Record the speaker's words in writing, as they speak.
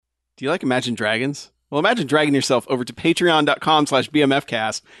Do you like Imagine Dragons? Well, imagine dragging yourself over to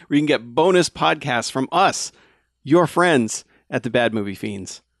patreon.com/BMFcast, where you can get bonus podcasts from us, your friends at the Bad Movie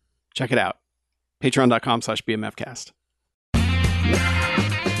Fiends. Check it out. Patreon.com/BMFcast.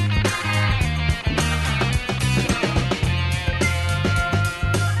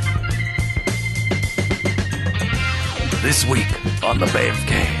 This week on the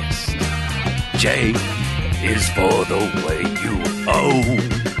Bamfcast, J is for the way you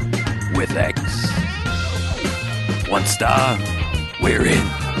owe with X. 1 star, we're in.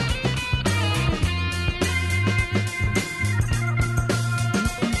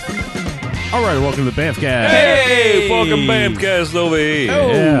 All right, welcome to the Bamfcast. Hey, fucking Bamfcast over here. Oh.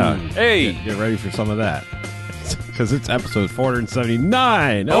 Yeah. Hey. Get ready for some of that. Because it's episode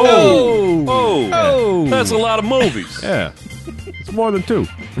 479. Oh, that's a lot of movies. Yeah. It's more than 2.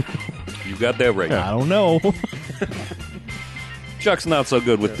 You got that right. Yeah. I don't know. Chuck's not so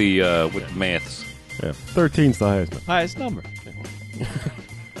good with the maths. Yeah. 13's the highest. Highest number.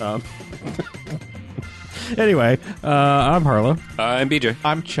 Anyway, I'm Harlow. I'm BJ.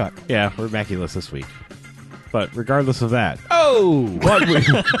 I'm Chuck. Yeah, we're Macculus this week. But regardless of that, Oh!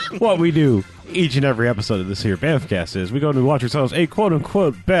 what we do each and every episode of this here Bamfcast is we go and watch ourselves a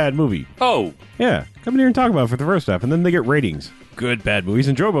quote-unquote bad movie. Oh, Yeah, come in here and talk about it for the first half, and then they get ratings. Good bad movies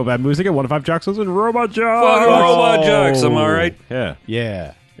and enjoyable bad movies. They get 1 to 5 Joxos and Robot Jocks. fucking robot jocks, am I right? Yeah.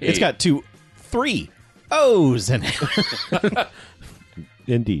 Yeah. Hey. It's got 3 O's in it.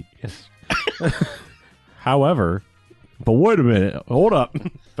 Indeed, yes. However, but wait a minute. Hold up.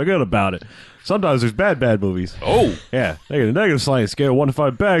 Forget about it. Sometimes there's bad movies. Oh, Yeah, they get a negative science scale. 1 to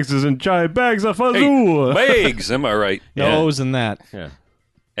 5 bags is in giant bags of hey, fazoo. bags, am I right? No Yeah. O's in that. Yeah.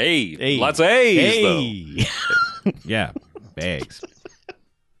 Hey, lots of A's, though. Hey! Yeah, bags.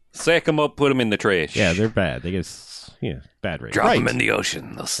 Sack them up, put them in the trash. Yeah, they're bad. They get bad ratings. Drop them in the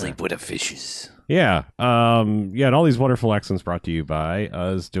ocean. They'll sleep with the fishes. Yeah, and all these wonderful accents brought to you by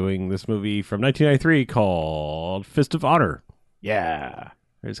us doing this movie from 1993 called Fist of Honor. Yeah.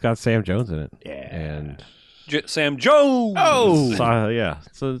 It's got Sam Jones in it. Yeah. And Sam Jones. Oh! yeah,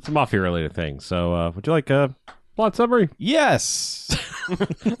 so it's a mafia-related thing. So would you like a plot summary? Yes!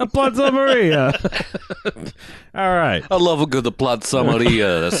 A plot summary! All right. I love a good plot summary.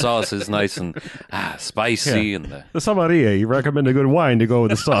 The sauce is nice and spicy, Yeah. and the The Samaria, you recommend a good wine to go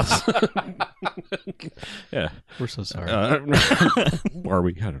with the sauce. Yeah. We're so sorry. Are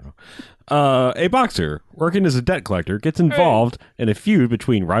we? I don't know. A boxer working as a debt collector gets involved in a feud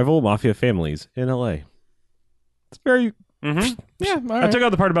between rival mafia families in L.A. It's very... yeah, all I right. took out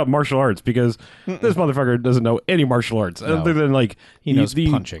the part about martial arts because this motherfucker doesn't know any martial arts other than like He knows the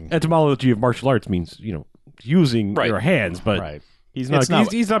punching. etymology of martial arts means using Right. your hands, but Right. he's not.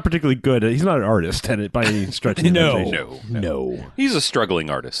 It's He's not particularly good. He's not an artist at it by any stretch. Of the imagination. No. he's a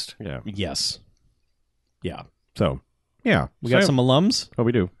struggling artist. Yeah. Yes. Yeah. So yeah, We got some alums? Oh,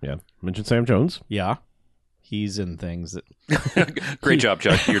 we do. Yeah. Mention Sam Jones. Yeah. He's in things that... Great job,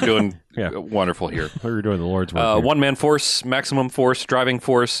 Chuck. You're doing Yeah. wonderful here. We were doing the Lord's work. here. One Man Force, Maximum Force, Driving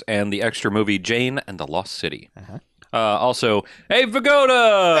Force, and the extra movie Jane and the Lost City. Also, hey,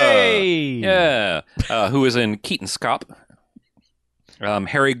 Vigoda! Hey! Yeah. Who is in Keaton's Cop.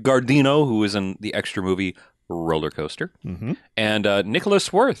 Harry Gardino, who is in the extra movie Roller Coaster. Mm-hmm. And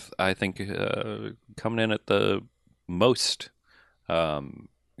Nicholas Worth, I think, coming in at the most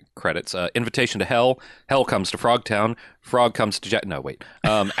credits. Invitation to Hell. Hell comes to Frogtown. Frog comes to...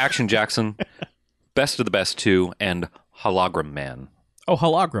 Action Jackson. Best of the Best 2. And Hologram Man. Oh,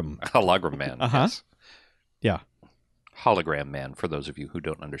 Hologram. Hologram Man. Uh-huh. Yes. Yeah. Hologram Man, for those of you who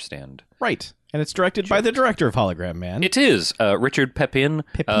don't understand. Right. And it's directed by the director of Hologram Man. It is Richard Pepin,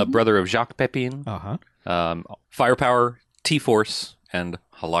 Pepin? brother of Jacques Pepin. Uh-huh. Firepower, T-Force, and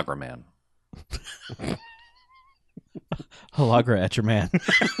Hologram Man. Hologra at your man.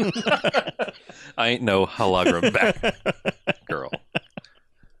 I ain't no hologram back girl.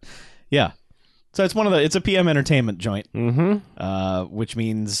 Yeah. So it's a PM entertainment joint, Mm-hmm. which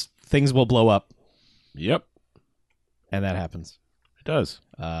means things will blow up, Yep. and that happens. It does.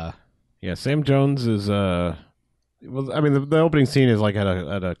 Uh, Yeah, Sam Jones is well, I mean the opening scene is like at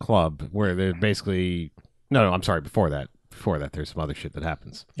a club where they're basically no, I'm sorry, before that there's some other shit that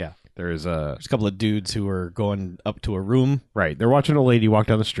happens. yeah. There's There's a couple of dudes who are going up to a room. right, they're watching a lady walk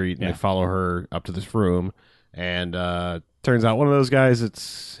down the street and Yeah. they follow her up to this room and turns out one of those guys,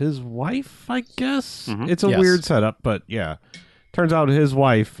 it's his wife, I guess. It's a Yes. weird setup, but yeah. Turns out his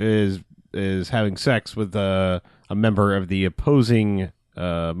wife is having sex with a member of the opposing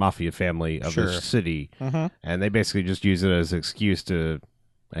mafia family of Sure. the city, Mm-hmm. and they basically just use it as an excuse to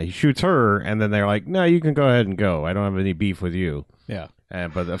he shoots her, and then they're like, no, you can go ahead and go, I don't have any beef with you. Yeah.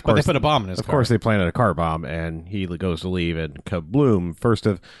 But of But course, they put a bomb in his of car. course, they planted a car bomb, and he goes to leave, and kabloom! First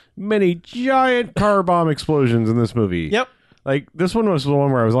of many giant car bomb explosions in this movie. Yep. Like, this one was the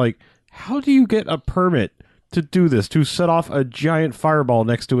one where I was like, how do you get a permit to do this, to set off a giant fireball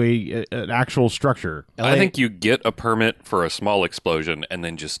next to an actual structure? I think you get a permit for a small explosion and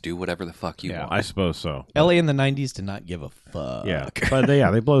then just do whatever the fuck you want. I suppose so. LA in the 90s did not give a fuck. Yeah, but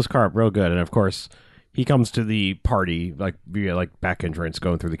they blow his car up real good, and of course he comes to the party like via like back entrance,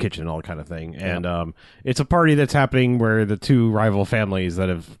 going through the kitchen, all that kind of thing. And it's a party that's happening where the two rival families that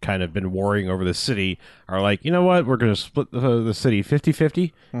have kind of been warring over the city are like, you know what, we're going to split the city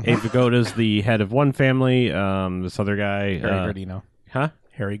 50-50. Abe Vigoda's the head of one family. This other guy, Harry Gardino. huh?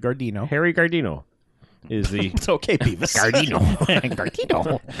 Harry Gardino. Harry Gardino is the It's okay, Beavis. Gardino.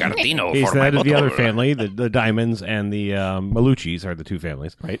 Gardino He's for the my head of the other motor. family. The Diamonds and the Malucci's are the two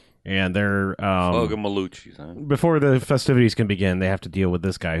families, Right. And they're Fuck 'em Malucci's, huh? before the festivities can begin, they have to deal with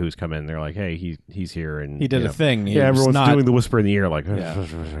this guy who's come in. They're like, "Hey, he's here," and He did you a know, thing. He Yeah, was everyone's not, doing the whisper in the ear, like, Yeah.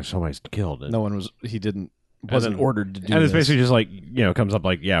 "Somebody's killed." And, No one was. He wasn't then- ordered to do and it's this. basically just like, comes up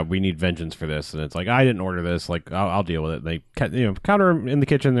like, "Yeah, we need vengeance for this," and it's like, "I didn't order this. Like, I'll deal with it." And they counter him in the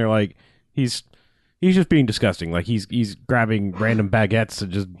kitchen. They're like, He's just being disgusting. Like he's grabbing random baguettes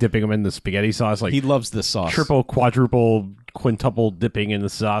and just dipping them in the spaghetti sauce, like he loves this sauce. triple, quadruple, quintuple dipping in the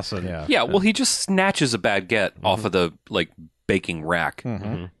sauce. And Yeah, well, he just snatches a baguette off of the baking rack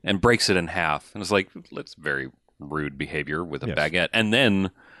and breaks it in half, and it's like, that's very rude behavior with a Yes. baguette. And then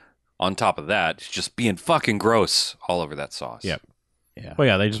on top of that, it's just being fucking gross all over that sauce. Yep. Yeah. Well,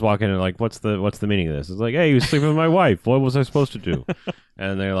 yeah, they just walk in and like, what's the meaning of this? It's like, hey, he was sleeping with my wife. What was I supposed to do?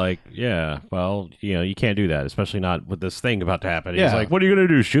 And they're like, yeah, well, you can't do that, especially not with this thing about to happen. He's Yeah. like, what are you going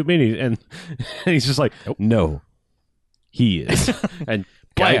to do? Shoot me? And he's just like, no, he is. And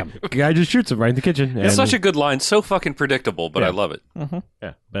guy just shoots him right in the kitchen. It's and, such a good line, so fucking predictable, but Yeah. I love it.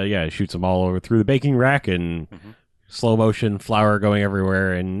 yeah, but yeah, he shoots him all over through the baking rack and slow motion, flour going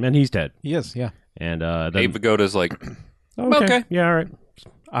everywhere, and he's dead. He is. Yeah. And then, Abe Vigoda's like, okay, okay. yeah, all right.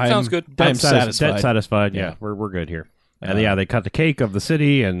 Sounds good. I'm Dead satisfied. satisfied. Yeah, Yeah. we're good here. And yeah, they cut the cake of the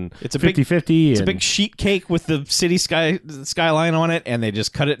city, and It's a big- 50-50. It's a big sheet cake with the city skyline on it, and they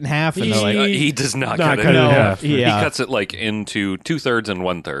just cut it in half, and they're like, he does not Not cut it cut it in in half. half. Yeah. He cuts it into 2/3 and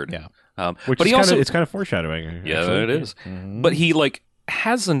 1/3. Yeah. which but is he also, it's kind of foreshadowing. yeah, actually. it is. But he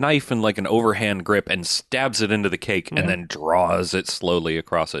has a knife in an overhand grip and stabs it into the cake and then draws it slowly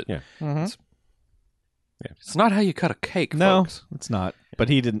across it. Yeah. It's not how you cut a cake, no, folks. it's not. But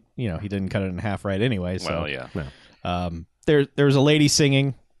he didn't. He didn't cut it in half right anyway. So Well, yeah. There's a lady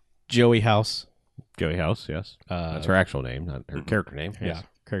singing, Joey House. Joey House, yes. That's her actual name, not her character name. Yeah, Yes.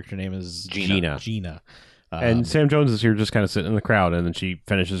 character name is Gina. Gina. And Sam Jones is here just kind of sitting in the crowd, and then she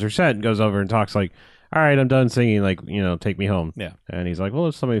finishes her set and goes over and talks like, all right, I'm done singing, take me home. Yeah. And he's like, well,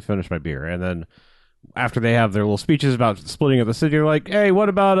 let somebody finish my beer. And then after they have their little speeches about splitting up the city, they're like, hey, what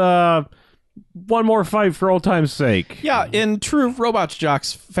about one more fight for old time's sake? Yeah, in true Robots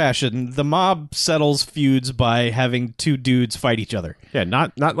Jocks fashion, the mob settles feuds by having two dudes fight each other. Yeah,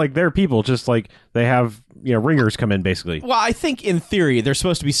 not like they're people, just like they have, ringers come in basically. Well, I think in theory there's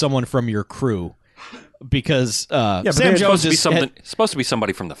supposed to be someone from your crew because but Sam then Jones Supposed to be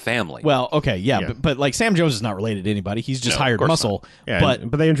somebody from the family. well, okay, yeah, Yeah. but Sam Jones is not related to anybody. He's just No, of hired course muscle. Yeah, but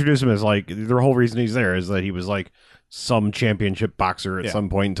but they introduce him as the whole reason he's there is that he was some championship boxer at some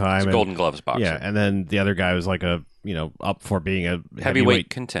point in time. It's a and- Golden Gloves boxer. Yeah, and then the other guy was up for being a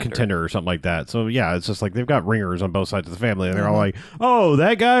Heavyweight contender. contender or something like that. So yeah, it's just they've got ringers on both sides of the family, and they're all like, "Oh,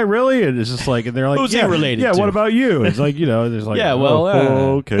 that guy, really?" And it's just and they're like, Who's he "Yeah, related yeah. to?" What about you?" It's there's Yeah, well,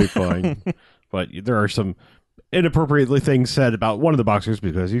 okay, fine. But there are some inappropriately things said about one of the boxers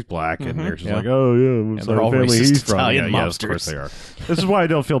because he's black, and they're just yeah. "Oh yeah, what's they're the all family racist he's from?" Italian Yeah, yes, of mobsters. course they are. This is why I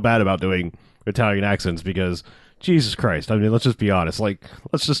don't feel bad about doing Italian accents because. Jesus Christ! I mean, let's just be honest.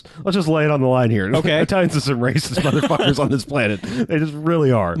 Let's just lay it on the line here. Okay. Italians are some racist motherfuckers on this planet. They just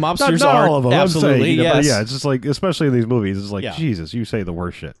really are. Mobsters not are, all of them. absolutely, I'm saying, but yes. yeah, it's just especially in these movies, it's Yeah. Jesus, you say the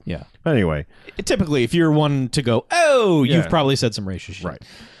worst shit. yeah, Anyway, typically if you're one to go, oh, Yeah. you've probably said some racist shit. right.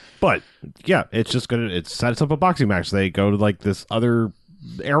 But yeah, it sets up a boxing match. They go to this other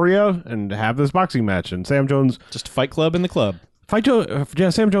area and have this boxing match, and Sam Jones Just a fight club in the club. Sam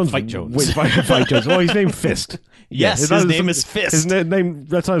Jones. Fight Jones. Wait, fight Jones. Well, he's named Fist. Yes, it's his not- name is Fist. His name,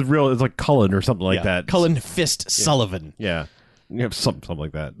 that's not his real, it's like Cullen or something like Yeah. that. Cullen Fist Sullivan. Yeah. Something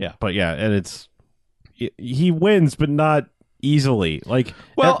like that. Yeah. But yeah, and he wins, but not easily.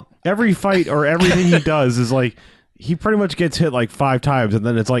 Well- every fight or everything he does is he pretty much gets hit 5 times, and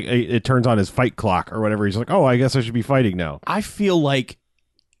then it's it turns on his fight clock or whatever. He's like, oh, I guess I should be fighting now. I feel like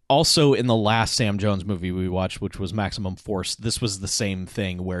also in the last Sam Jones movie we watched, which was Maximum Force, this was the same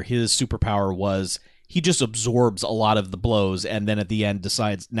thing where his superpower was he just absorbs a lot of the blows and then at the end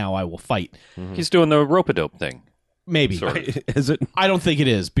decides, now I will fight. He's doing the rope-a-dope thing. Maybe. Sort of. Is it? I don't think it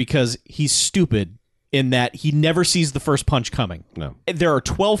is because he's stupid in that he never sees the first punch coming. No. There are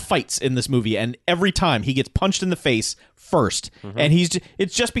 12 fights in this movie, and every time he gets punched in the face first, and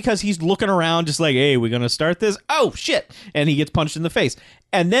it's just because he's looking around, just like, hey, we're gonna start this. Oh shit! And he gets punched in the face,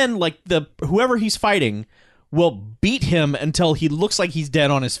 and then like whoever he's fighting will beat him until he looks like he's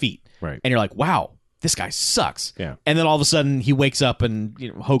dead on his feet. Right. And you're like, wow, this guy sucks. Yeah. And then all of a sudden he wakes up and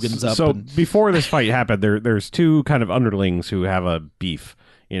Hogan's up. So and before this fight happened, there's two kind of underlings who have a beef.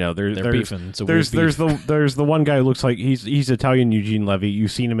 There's beefing. It's a there's weird beef. there's the one guy who looks like he's Italian Eugene Levy.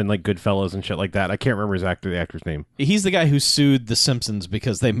 You've seen him in like Goodfellas and shit like that. I can't remember the actor's name. He's the guy who sued The Simpsons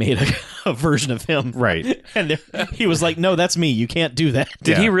because they made a version of him. Right. And he was like, no, that's me. You can't do that.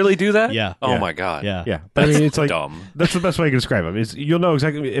 Did he really do that? Yeah. Oh Yeah. my god. Yeah. Yeah, but I mean, it's like dumb. That's the best way I can describe him. Is you'll know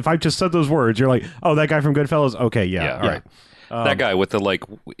exactly if I just said those words. You're like, oh, that guy from Goodfellas. Okay, yeah, all right. That guy with the like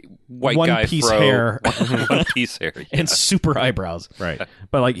white One guy piece fro, hair. one piece hair, yeah. And super eyebrows. Right.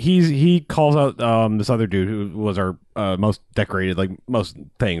 But like he calls out this other dude who was our most decorated, like most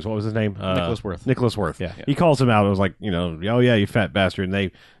things. What was his name? Nicholas Worth. Nicholas Worth. Yeah. He calls him out. It was like, oh yeah, you fat bastard.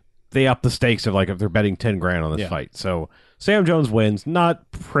 And they up the stakes of like if they're betting 10 grand on this fight. So Sam Jones wins, not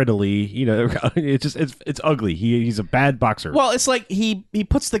prettily. It's ugly. He's a bad boxer. Well, it's like he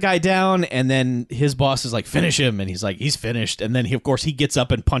puts the guy down, and then his boss is like, finish him, and he's like, he's finished, and then he gets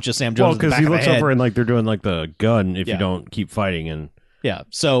up and punches Sam Jones. because he looks over and like they're doing like the gun if Yeah. you don't keep fighting and. Yeah.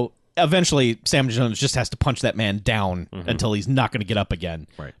 So eventually, Sam Jones just has to punch that man down until he's not going to get up again.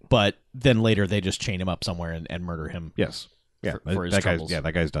 Right. But then later, they just chain him up somewhere and murder him. Yes. Yeah. For his that guy's troubles.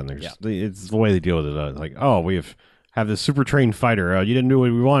 that guy's done. It's the way they deal with it. It's like, oh, we have this super trained fighter. You didn't do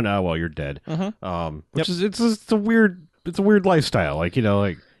what we want. Oh, well, you're dead. Which is it's a weird lifestyle. Like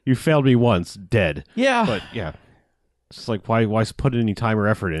like you failed me once, dead. Yeah. But yeah, it's like why put any time or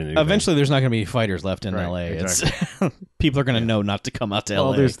effort in it? Eventually, there's not going to be fighters left in Right, LA. exactly. It's people are going to know not to come out to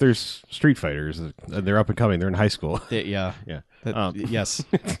Well, LA. there's street fighters. And they're up and coming. They're in high school. Yeah. Yeah. Yes.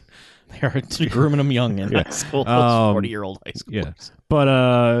 They're grooming them young in high school. Those 40-year-old high school. Yeah.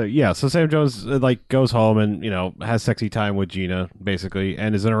 But so Sam Jones like goes home and has sexy time with Gina basically,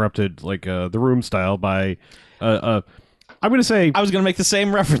 and is interrupted like the Room style by I'm gonna say I was going to make the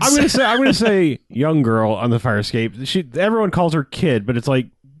same reference. I'm gonna say young girl on the fire escape. Everyone calls her kid, but it's like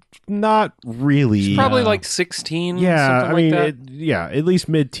not really. Probably like 16. Yeah, something I like mean, that. at least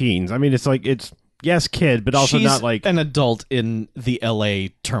mid-teens. I mean, it's like it's yes, kid, but also She's not like an adult in the LA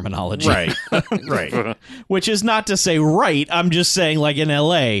terminology. right, right. Which is not to say right. I'm just saying, like in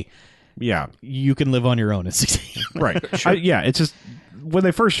LA, Yeah, you can live on your own at 16. right. It's just when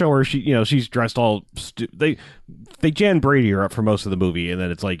they first show her, she's dressed all. They Jan Brady her up for most of the movie, and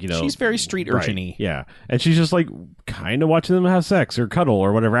then it's like She's very street right, urchin-y. yeah, and she's just like kind of watching them have sex or cuddle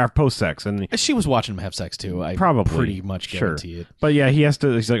or whatever after post sex, and She was watching them have sex too. I probably pretty much guarantee it. But yeah, he has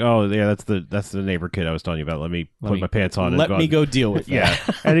to. He's like, oh yeah, that's the neighbor kid I was telling you about. Let me put my pants on. Let and me go deal with that. Yeah,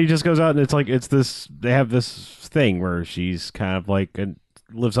 and he just goes out, and it's like it's this. They have this thing where she's kind of like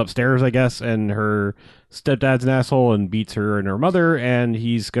lives upstairs, I guess, and her stepdad's an asshole and beats her and her mother, and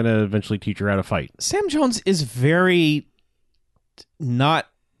he's gonna eventually teach her how to fight. Sam Jones is very not.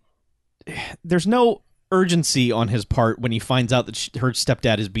 There's no urgency on his part when he finds out that her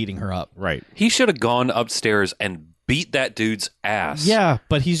stepdad is beating her up. Right. He should have gone upstairs and beat that dude's ass. Yeah,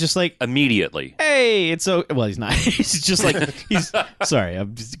 but he's just like, Immediately. hey, it's so. Well, he's not. He's just like he's. Sorry,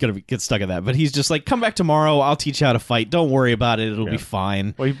 I'm just gonna get stuck at that. But he's just like, come back tomorrow. I'll teach you how to fight. Don't worry about it. It'll be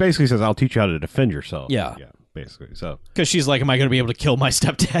fine. Well, he basically says, "I'll teach you how to defend yourself." Yeah. Yeah. Basically, so Because she's like, am I going to be able to kill my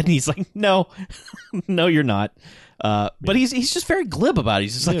stepdad? And he's like, no, no, you're not. But he's just very glib about it.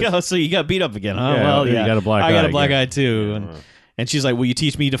 He's just like, oh, so you got beat up again, huh? Yeah, Well, you yeah, got a black I got eye a black again. eye too. And she's like, will you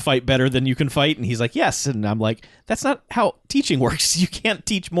teach me to fight better than you can fight? And he's like, yes. And I'm like, that's not how teaching works. You can't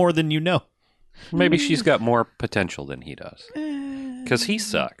teach more than you know. Maybe she's got more potential than he does. Because he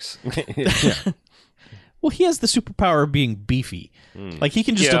sucks. Well, he has the superpower of being beefy. Like he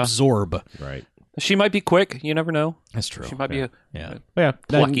can just Yeah. absorb. right. She might be quick. You never know. That's true. She might be a Yeah. Yeah,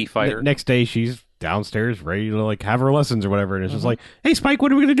 Plucky fighter. Next day, she's downstairs ready to like have her lessons or whatever, and it's just like, "Hey, Spike,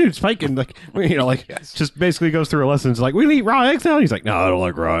 what are we gonna do?" Spike and like, just basically goes through her lessons like, "We eat raw eggs now." And he's like, "No, I don't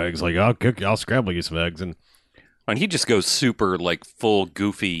like raw eggs. Like, I'll scramble you some eggs." And And he just goes super, like, full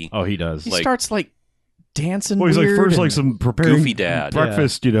goofy. oh, he does. He Like- starts like dancing. Well, he's like weird first like and- some preparing Goofy dad.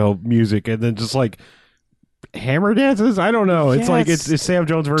 breakfast, music, and then just like hammer dances. I don't know. It's Yeah, like it's Sam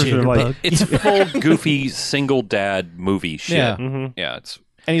Jones' version of like Jitterbug. It's full goofy single dad movie shit. Yeah. Mhm. Yeah, it's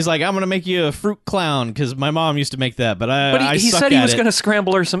And he's like, I'm going to make you a fruit clown because my mom used to make that, but I he suck said he at was it. going to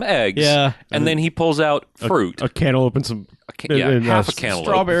scramble her some eggs. Yeah. And then he pulls out fruit. A cantaloupe and some half a cantaloupe.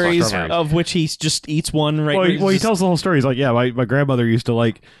 Strawberries, of which he just eats one right Well, he tells the whole story. He's like, yeah, my grandmother used to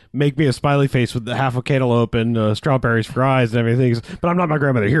like make me a smiley face with half a cantaloupe and strawberries for eyes and everything. But I'm not my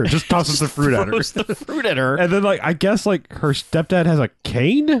grandmother. Here, just tosses the fruit at her. the fruit at her. And then, like, I guess, like, her stepdad has a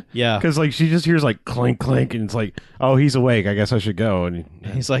cane? Yeah. Because, like, she just hears, like, clink, clink, and it's like, oh, he's awake. I guess I should go. And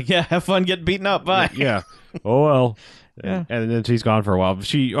He's like, yeah, have fun getting beaten up. Bye. yeah. Oh, well. Yeah. And then she's gone for a while.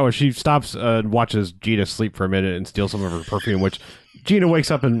 She stops and watches Gina sleep for a minute and steals some of her perfume, which Gina wakes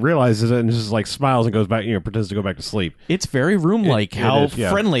up and realizes it and just, like, smiles and goes back, pretends to go back to sleep. It's very room-like how is,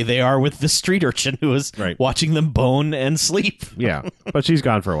 yeah. friendly they are with the street urchin who is Right. watching them bone and sleep. Yeah. But she's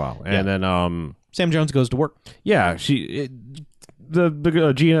gone for a while. And then, Sam Jones goes to work. yeah, Gina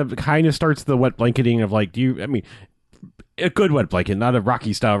kind of starts the wet blanketing of, like, a good wet blanket, not a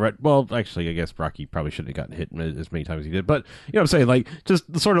Rocky style. Well, actually, I guess Rocky probably shouldn't have gotten hit as many times as he did. But you know what I'm saying? Like,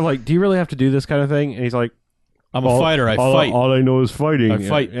 just sort of like, do you really have to do this kind of thing? And he's like, I'm a fighter. I fight. All I know is fighting. I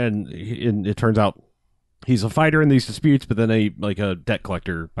fight. And it turns out he's a fighter in these disputes, but then a debt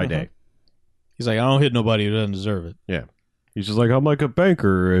collector by day. He's like, I don't hit nobody who doesn't deserve it. Yeah. He's just like, I'm like a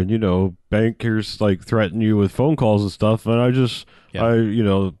banker, and bankers like threaten you with phone calls and stuff, and I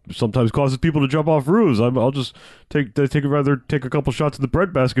sometimes causes people to jump off roofs. I'll just rather take a couple shots in the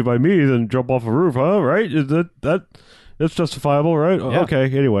bread basket by me than jump off a roof, huh? Right? Is that's justifiable, right? Yeah.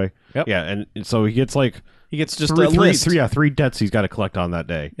 Okay. Anyway, Yep. yeah, and so he gets like just a list. three debts he's got to collect on that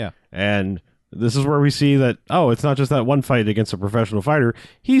day. Yeah. And this is where we see that, it's not just that one fight against a professional fighter.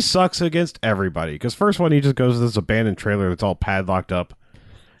 He sucks against everybody. Because first one, he just goes to this abandoned trailer that's all padlocked up.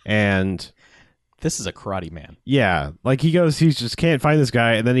 And This is a karate man. yeah, like he just can't find this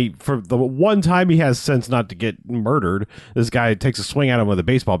guy. And then for the one time he has sense not to get murdered, this guy takes a swing at him with a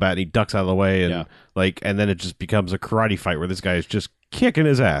baseball bat and he ducks out of the way. And and then it just becomes a karate fight where this guy is just kicking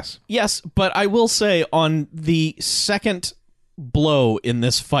his ass. Yes, but I will say on the second blow in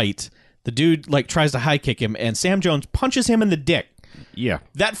this fight, the dude tries to high kick him, and Sam Jones punches him in the dick. Yeah.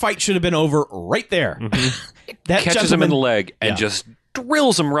 That fight should have been over right there. That Catches him in the leg and just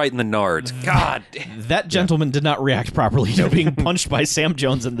drills him right in the nards. God. That gentleman did not react properly to being punched by Sam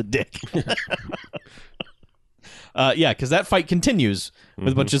Jones in the dick. Because that fight continues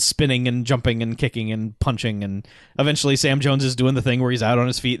with a bunch of spinning and jumping and kicking and punching, and eventually Sam Jones is doing the thing where he's out on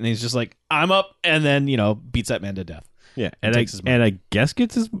his feet and he's just like, I'm up, and then, beats that man to death. Yeah, and takes his money. And I guess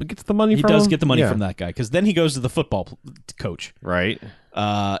gets the money He from him? does get the money Yeah. from that guy, because then he goes to the football coach. Right.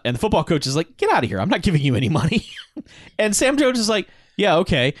 And the football coach is like, get out of here. I'm not giving you any money. And Sam Jones is like, yeah,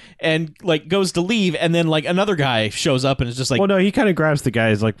 okay. And goes to leave. And then another guy shows up and is just like, well, no, he kind of grabs the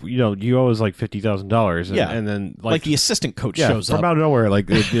guys like, you owe us like $50,000. Yeah. And then the assistant coach yeah, shows from up. out of nowhere, like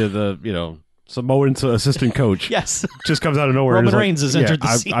the Samoan assistant coach. Yes. Just comes out of nowhere. Roman and is Reigns has entered the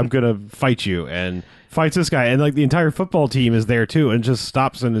scene. I'm going to fight you, and fights this guy. And the entire football team is there too, and just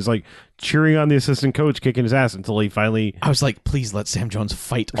stops and is cheering on the assistant coach, kicking his ass until he finally. I was like, please let Sam Jones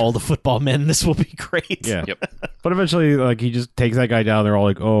fight all the football men. This will be great. Yeah. But eventually, he just takes that guy down. They're all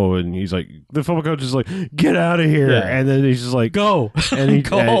like, oh, and he's like, the football coach is like, get out of here. Yeah. And then he's just like, Go. And he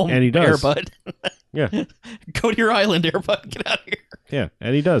Go home, and he does. Airbud. Yeah. Go to your island, Airbud. Get out of here. Yeah.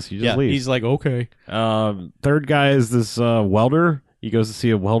 And he does. He just leaves. He's like, okay. Third guy is this welder. He goes to see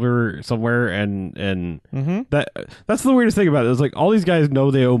a welder somewhere, and that's the weirdest thing about it. It's all these guys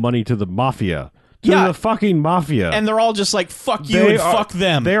know they owe money to the mafia. To the fucking mafia. And they're all just like, fuck you and fuck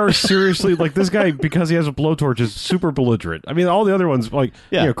them. They are seriously, this guy, because he has a blowtorch, is super belligerent. I mean, all the other ones,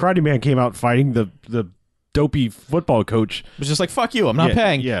 Karate Man came out fighting the dopey football coach. It was just like, fuck you, I'm not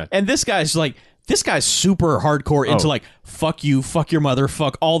paying. Yeah. And this guy's super hardcore into fuck you, fuck your mother,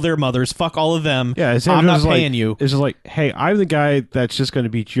 fuck all their mothers, fuck all of them. Yeah, I'm not paying you. It's just hey, I'm the guy that's just going to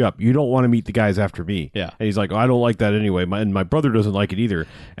beat you up. You don't want to meet the guys after me. Yeah. And he's like, I don't like that anyway. My brother doesn't like it either.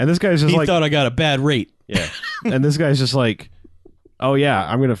 And this guy's just he thought I got a bad rate. Yeah. And this guy's just like, oh yeah,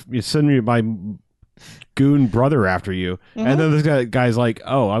 I'm going to send me my goon brother after you. Mm-hmm. And then this guy's like,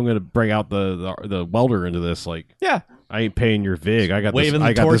 oh, I'm going to bring out the welder into this. Yeah. I ain't paying your VIG. I got waving this,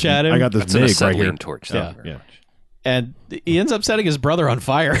 the torch at him. I got this That's an VIG right acetylene here. torch. Yeah. And he ends up setting his brother on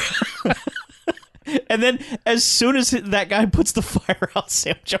fire. And then as soon as that guy puts the fire out,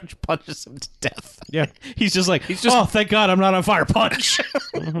 Sam Jones punches him to death. Yeah. He's just oh, thank God I'm not on fire. Punch.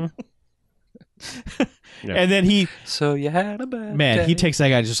 Yeah. And then So you had a bad day. he takes that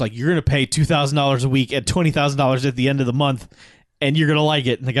guy just you're going to pay $2,000 a week and $20,000 at the end of the month, and you're going to like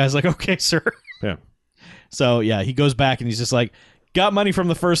it. And the guy's like, okay, sir. Yeah. So, yeah, he goes back and he's just got money from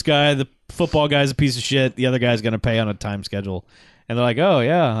the first guy. The football guy's a piece of shit. The other guy's going to pay on a time schedule. And they're like, oh,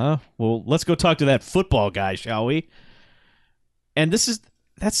 yeah, huh? Well, let's go talk to that football guy, shall we? And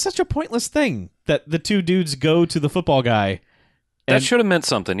that's such a pointless thing that the two dudes go to the football guy That should have meant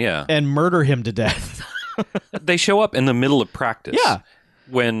something, yeah. and murder him to death. They show up in the middle of practice. Yeah.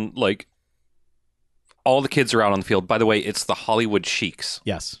 When, like, all the kids are out on the field. By the way, it's the Hollywood Sheiks.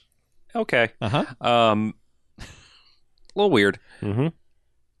 Yes. Okay. Uh-huh. A little weird. Mm-hmm.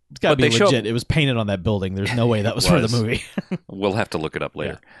 It's got to But be they show- legit. It was painted on that building. There's no way that was for the Was. movie. We'll have to look it up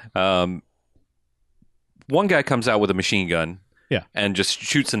later. One guy comes out with a machine gun. Yeah. And just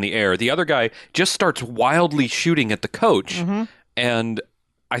shoots in the air. The other guy just starts wildly shooting at the coach. Mm-hmm. And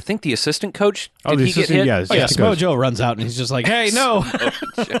I think the assistant coach, Oh, did the he get assistant- hit? yeah, Oh, yeah, Assistant Samoa coach. Joe runs out and he's just like, hey, no.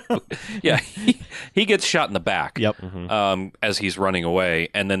 Yeah, he gets shot in the back. Yep. As he's running away,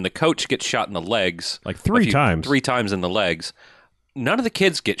 and then the coach gets shot in the legs, Like three times. 3 times in the legs. None of the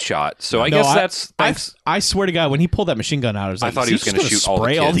kids get shot, so I No, guess that's thanks. I swear to God, when he pulled that machine gun out, I was like, thought he was going gonna to shoot all the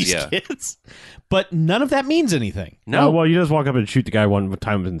spray all kids, these yeah. kids. But none of that means anything. No, Well, you just walk up and shoot the guy one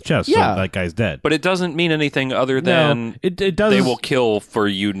time in the chest. Yeah. So that guy's dead. but it doesn't mean anything other than no, it does. they will kill for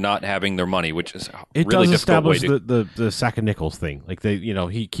you not having their money, which is a It really does difficult way establish to. the sack of nickels thing. Like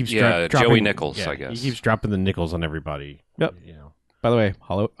he keeps Yeah, dropping Joey Nichols, I guess. he keeps dropping the nickels on everybody. Yep. You know. By the way,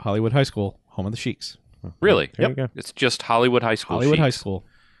 Hollywood High School, home of the Sheiks. Really? There you go. It's just Hollywood High School. Hollywood High Sheiks. School.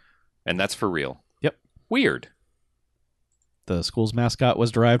 And that's for real. Yep. Weird. The school's mascot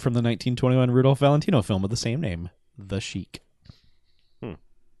was derived from the 1921 Rudolph Valentino film of the same name, The Sheik.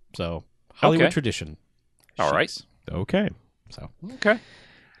 So, Hollywood Okay. tradition. All right. Sheiks. Okay. So, Okay.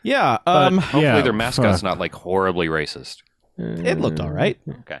 yeah, Hopefully yeah, their mascot's fuck. not like horribly racist. it looked all right.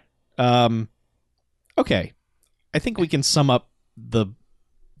 Okay. Okay. I think we can sum up the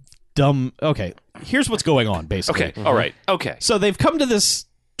dumb. Okay, here's what's going on, basically. Okay. All right. Okay. So they've come to this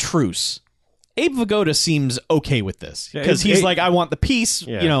truce. Abe Vigoda seems okay with this Yeah, because Abe- he's like, I want the peace.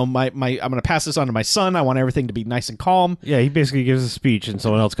 Yeah. You know, I'm going to pass this on to my son. I want everything to be nice and calm. Yeah, he basically gives a speech, and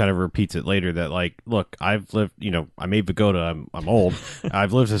someone else kind of repeats it later. That like, look, I've lived. I'm Abe Vigoda. I'm old.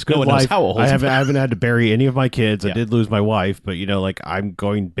 I've lived this good one knows life. how old. I haven't had to bury any of my kids. Yeah. I did lose my wife, but I'm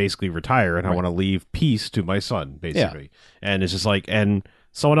going basically retire, and I want to leave peace to my son, basically. And it's just like, and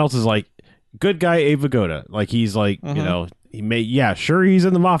someone else is like, good guy Abe Vigoda. Like he's like, he may, sure, he's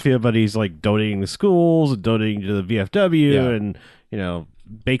in the mafia, but he's like donating to schools, donating to the VFW, Yeah. and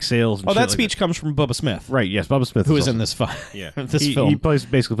bake sales. And Oh, shit that like speech comes from Bubba Smith, right? Yes, Bubba Smith, who is also- in this this he, film. He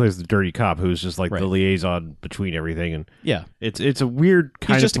basically plays the dirty cop who's just like Right. the liaison between everything, and Yeah, it's a weird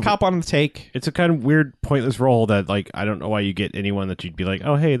kind he's just of a cop on the take. It's a kind of weird, pointless role that like I don't know why you get anyone that you'd be like,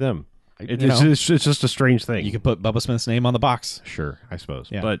 oh hey them. You know. It's just a strange thing. You could put Bubba Smith's name on the box. Sure, I suppose,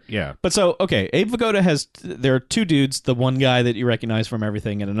 Yeah. but yeah, But so, okay, Abe Vigoda there are two dudes, the one guy that you recognize from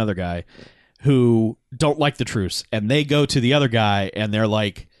everything and another guy who don't like the truce. And they go to the other guy and they're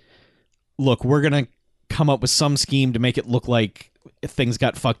like, look, we're going to come up with some scheme to make it look like things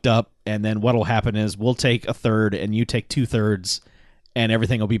got fucked up. And then what'll happen is we'll take a third and you take 2/3 and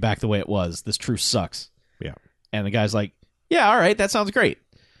everything will be back the way it was. This truce sucks. Yeah. And the guy's like, yeah, all right, that sounds great.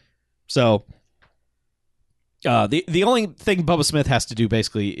 So the only thing Bubba Smith has to do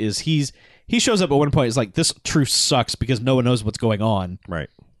basically is he shows up at one point. It's like, this truce sucks because no one knows what's going on. right.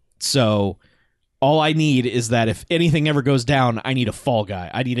 So all I need is that if anything ever goes down, I need a fall guy.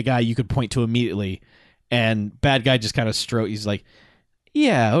 I need a guy you could point to immediately. And bad guy just kind of he's like,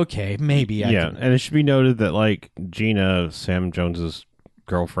 yeah, okay, maybe. I can. And it should be noted that like Gina, Sam Jones's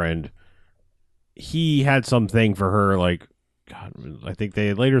girlfriend, he had something for her. Like, God, I think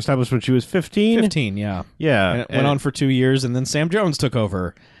they later established when she was 15. 15, yeah. Yeah, And it went on for 2 years, and then Sam Jones took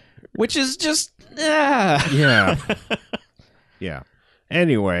over, which is just, Yeah. Yeah.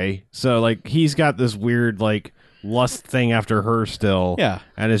 Anyway, so like he's got this weird like lust thing after her still. Yeah.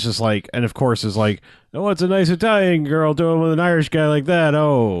 And it's just like, and of course is like, oh, it's a nice Italian girl doing with an Irish guy like that.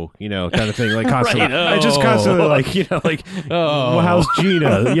 Oh, kind of thing. Like constantly, Right. I just Oh. constantly like, like, Oh. well, how's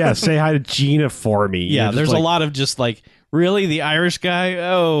Gina? Yeah. Say hi to Gina for me. Yeah, You're just there's like, a lot of just like, really? The Irish guy?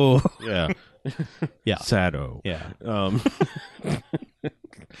 Oh. Yeah. Yeah. Sado. Yeah.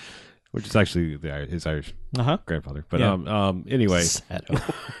 Which is actually his Irish Uh-huh. grandfather. But Yeah. anyway. Sado.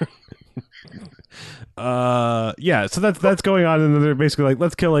 So that's going on, and they're basically like,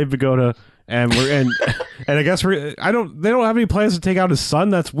 let's kill Abe Vigoda, and and I guess they don't have any plans to take out his son.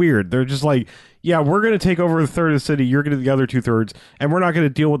 That's weird. They're just like, yeah, we're gonna take over a third of the city, you're gonna do the other 2/3, and we're not gonna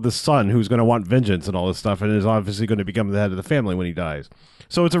deal with the son who's gonna want vengeance and all this stuff, and is obviously gonna become the head of the family when he dies.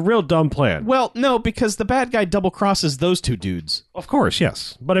 So it's a real dumb plan. Well, no, because the bad guy double crosses those two dudes. Of course,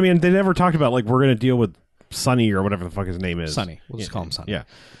 yes, but I mean, they never talked about like we're gonna deal with Sonny or whatever the fuck his name is. Sonny. We'll just call him Sonny. Yeah.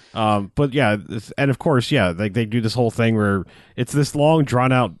 But yeah, and of course, yeah, like they do this whole thing where it's this long,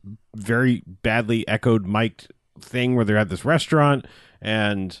 drawn out, very badly echoed mic'd thing where they're at this restaurant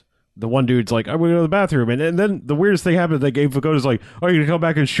and the one dude's like, I'm going to go to the bathroom. And then the weirdest thing happens, like Abe Vigoda's like, oh, you're going to come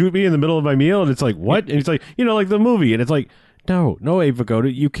back and shoot me in the middle of my meal? And it's like, what? And he's like, like the movie. And it's like, no, Abe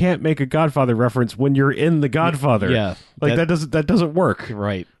Vigoda, you can't make a Godfather reference when you're in The Godfather. Yeah. Like that doesn't work.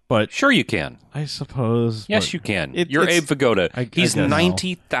 Right. But Sure you can. I suppose. Yes, but you can. it's- You're Abe Vigoda. I He's guess.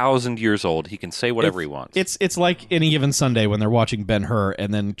 90,000 years old. He can say whatever he wants. It's like Any Given Sunday when they're watching Ben-Hur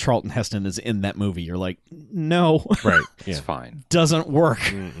and then Charlton Heston is in that movie. You're like, no, Right. It's Yeah. fine. doesn't work.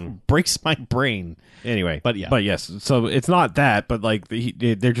 Breaks my brain. Anyway, But yeah. but yes, so it's not that, but like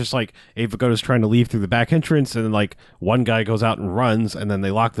they're just like Abe Vigoda's trying to leave through the back entrance, and then like one guy goes out and runs, and then they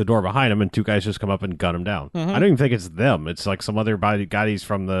lock the door behind him, and two guys just come up and gun him down. I don't even think it's them; it's like some other bodies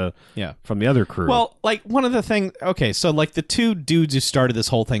from the other crew. Well, like one of the things. Okay, so like the two dudes who started this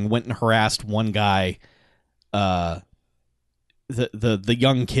whole thing went and harassed one guy, the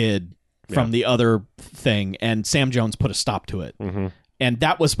young kid from the other thing, and Sam Jones put a stop to it. Mm-hmm. And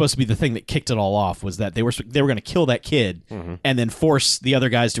that was supposed to be the thing that kicked it all off, was that they were going to kill that kid and then force the other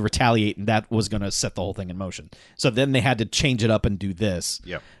guys to retaliate, and that was going to set the whole thing in motion. So then they had to change it up and do this.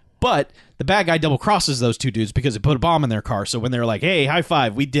 Yep. But the bad guy double crosses those two dudes because he put a bomb in their car. So when they're like, "Hey, high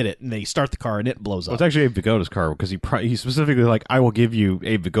five, we did it," and they start the car and it blows Well, up. it's actually Abe Vigoda's car because he specifically like, I will give you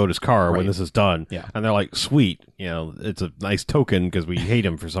Abe Vigoda's car when this is done. Yeah. And they're like, sweet, it's a nice token because we hate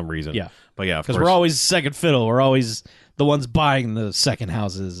him for some reason. Yeah. But yeah, of Because course. we're always second fiddle. We're always the ones buying the second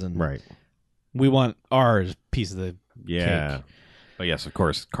houses, and right. we want our piece of the Yeah. cake. But yes, of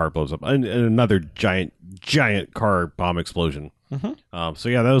course, car blows up. And another giant car bomb explosion. So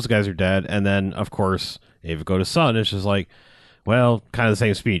yeah, those guys are dead. And then, of course, Abe Vigoda's son is just like, well, kind of the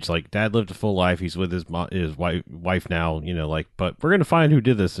same speech. Like, Dad lived a full life. He's with his wife now, but we're going to find who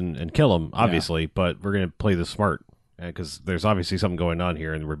did this and kill him, obviously. But we're going to play this smart because there's obviously something going on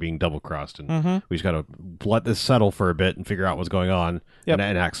here and we're being double crossed. And we just got to let this settle for a bit and figure out what's going on and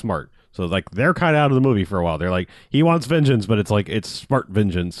act smart. So, like, they're kind of out of the movie for a while. They're like, he wants vengeance, but it's like, it's smart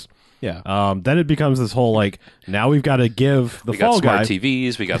vengeance. Yeah. Then it becomes this whole, like, now we've got to give the We fall got smart guy.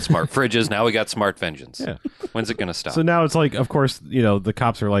 TVs. We got smart fridges. Now we got smart vengeance. Yeah. When's it going to stop? So now it's like, of course, the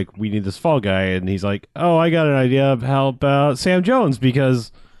cops are like, we need this fall guy. And he's like, oh, I got an idea. How about Sam Jones?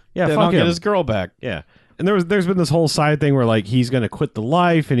 Because, then fuck I'll him. get his girl back. Yeah. And there's been this whole side thing where, like, he's going to quit the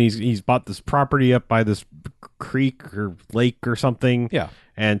life and he's bought this property up by this creek or lake or something. Yeah.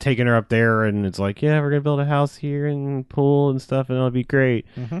 And taking her up there, and it's like, yeah, we're going to build a house here and pool and stuff, and it'll be great.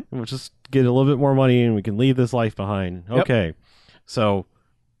 And we'll just get a little bit more money, and we can leave this life behind. Yep. Okay. So,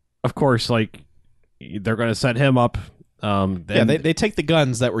 of course, like, they're going to set him up. They take the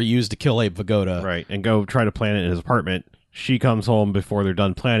guns that were used to kill Abe Vigoda. Right, and go try to plan it in his apartment. She comes home before they're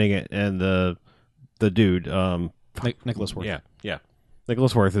done planning it, and the dude, Nicholas Worth. yeah,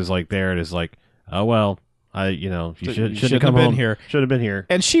 Nicholas Worth is like there and is like, oh well, you shouldn't should have come been home here. Should have been here.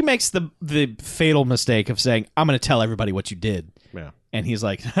 And she makes the fatal mistake of saying, "I'm going to tell everybody what you did." Yeah, And he's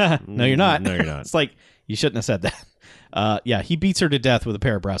like, "No, you're not. No, you're not." It's like, you shouldn't have said that. He beats her to death with a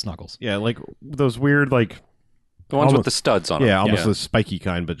pair of brass knuckles. Yeah, like those weird, like, the ones almost- with the studs on them. yeah, almost the spiky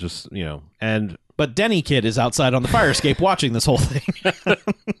kind, but just and But Denny Kid is outside on the fire escape watching this whole thing.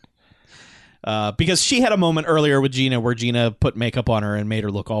 Because she had a moment earlier with Gina where Gina put makeup on her and made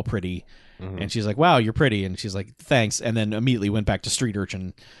her look all pretty. And she's like, wow, you're pretty. And she's like, thanks. And then immediately went back to street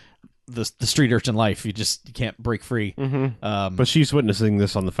urchin. The street urchin life. You can't break free. but she's witnessing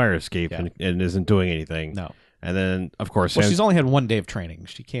this on the fire escape and isn't doing anything. No. And then, of course, Well, she's only had 1 day of training.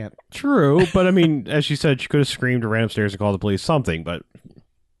 She can't. true, but I mean, as she said, she could have screamed or ran upstairs and called the police, something, but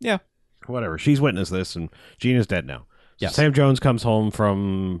Yeah. whatever. She's witnessed this, and Gina's dead now. So Yes. Sam Jones comes home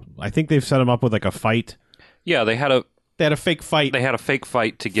from, I think they've set him up with like a fight. Yeah, they had a fake fight fake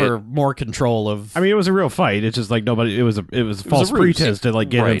fight to get for more control of. I mean, it was a real fight. It's just like nobody. It was a false ruse. pretense to like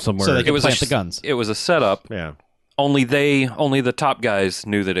get him Right. somewhere. So they it could was plant a, the guns. It was a setup. yeah. Only the top guys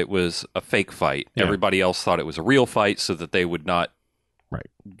knew that it was a fake fight. Yeah. Everybody else thought it was a real fight, so that they would not. Right.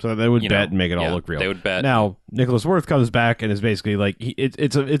 So they would You bet know, and make it all yeah, look real. they would bet. Now Nicholas Worth comes back and is basically like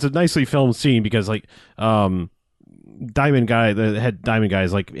it's a nicely filmed scene because like Diamond guy, the head Diamond guy,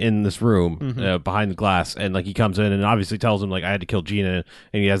 is like in this room behind the glass, and like he comes in and obviously tells him like I had to kill Gina,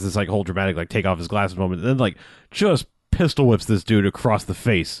 and he has this like whole dramatic like take off his glasses moment, and then like just pistol whips this dude across the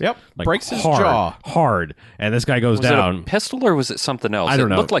face. Yep. Like, Breaks his hard, jaw. hard, and this guy goes Was down. it a pistol or was it something else? I don't it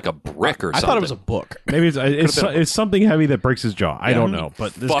know. looked like a brick or I something. thought it was a book. Maybe it's something heavy that breaks his jaw. I don't know,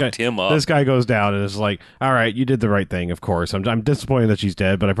 but Fucked him up. This guy goes down and is like, "All right, you did the right thing. Of course, I'm disappointed that she's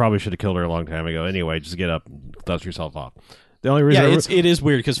dead, but I probably should have killed her a long time ago. Anyway, just get up, and dust yourself off." The only reason, Yeah, it is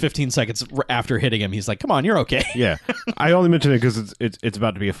weird because 15 seconds after hitting him, he's like, "Come on, you're okay." yeah, I only mention it because it's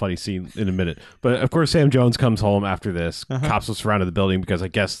about to be a funny scene in a minute. But of course, Sam Jones comes home after this. Cops have surrounded the building because I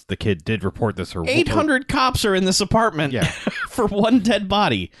guess the kid did report this. 800 cops are in this apartment Yeah. for one dead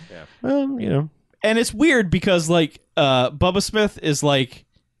body. Well, you know, And it's weird because, like, Bubba Smith is like,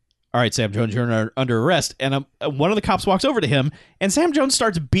 "All right, Sam Jones, you're under arrest." And one of the cops walks over to him, and Sam Jones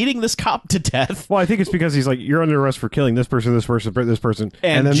starts beating this cop to death. well, I think it's because he's like, "You're under arrest for killing this person, this person, this person,"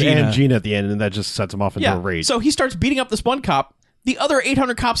 And then Gina. Gina at the end, and that just sets him off into a rage. So he starts beating up this one cop. The other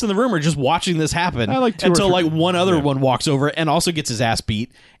 800 cops in the room are just watching this happen like two or until three- like one other one walks over and also gets his ass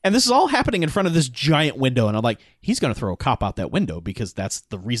beat. And this is all happening in front of this giant window. And I'm like, he's going to throw a cop out that window because that's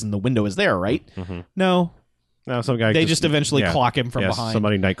the reason the window is there, right? No. No, some guy They just eventually clock him from yeah, behind.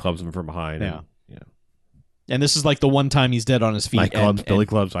 Somebody nightclubs him from behind. Yeah. And, And this is like the one time he's dead on his feet. nightclubs, billy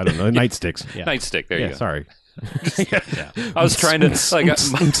clubs. I don't know. Nightsticks. Yeah. Nightstick. There you go. Sorry. I was trying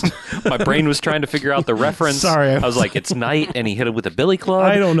to my brain was trying to figure out the reference. Sorry. I was like, it's night, and he hit him with a billy club.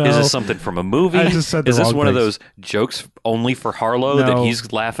 I don't know. Is this something from a movie? I just said the Is this wrong one of things. those jokes only for Harlow No. that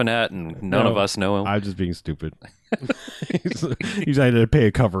he's laughing at, and none of us know him? I'm just being stupid. He's had to pay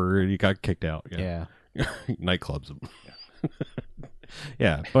a cover and he got kicked out. Yeah. Nightclubs him.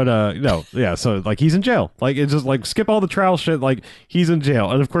 Yeah, but no, yeah. So like he's in jail. Like it's just like skip all the trial shit. Like he's in jail,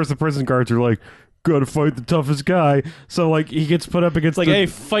 and of course the prison guards are like, "Gotta fight the toughest guy." So like he gets put up against It's like, the, hey,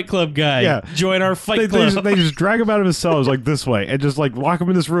 Fight Club guy, Yeah. join our they, Fight they Club. just, they just drag him out of his cells like this way, and just like lock him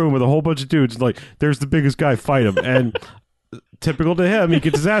in this room with a whole bunch of dudes. Like there's the biggest guy, fight him, and typical to him, he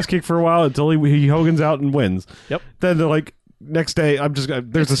gets his ass kicked for a while until he Hogan's out and wins. Yep. Then they're like. Next day, I'm just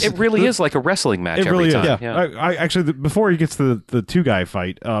there's a. It really is like a wrestling match It really every is. time. Yeah. I actually before he gets to the two guy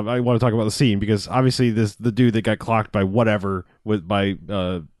fight, I want to talk about the scene because obviously the dude that got clocked by whatever by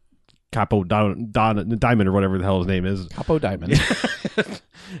Capo Diamond or whatever the hell his name is. Capo Diamond.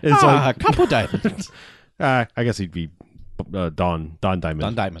 It's like Capo Diamond. I guess he'd be Don Diamond.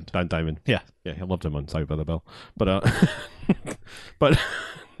 Don Diamond. Don Diamond. Yeah. Yeah, I loved him on Saved by the Bell. But but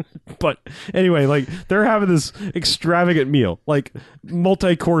but anyway, like they're having this extravagant meal, like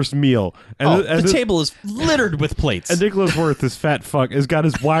multi-course meal, and The table is littered with plates. and Nicholas Worth, this fat fuck, has got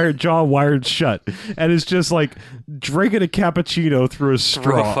his jaw wired shut, and is just like drinking a cappuccino through a Through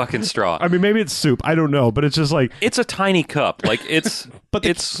straw. a fucking straw. I mean, maybe it's soup. I don't know, but it's just like It's a tiny cup. Like it's But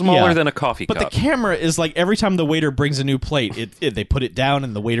it's smaller yeah. than a coffee But cup. the camera is like every time the waiter brings a new plate, they put it down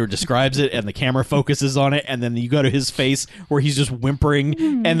and the waiter describes it and the camera focuses on it and then you go to his face where he's just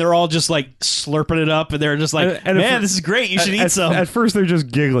whimpering and they're all just like slurping it up and they're just like, And man, this is great. You should eat some. At first, they're just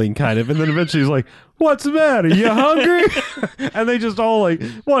giggling, kind of, and then eventually he's like, "What's the matter? You hungry?" And they just all like,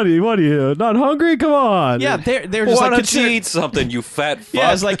 "What are you not hungry? Come on!" Yeah, they're just Why like don't you consider- eat something, you fat fuck?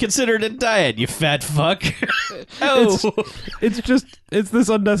 Yeah, it's like considered a diet, you fat fuck. Oh, It's this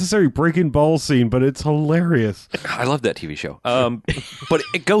unnecessary breaking balls scene, but it's hilarious. I love that TV show. But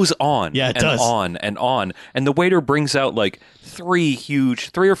it goes on Yeah, it and does. on and on. And the waiter brings out like three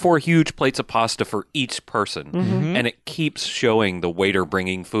or four huge plates of pasta for each person. Mm-hmm. And it keeps showing the waiter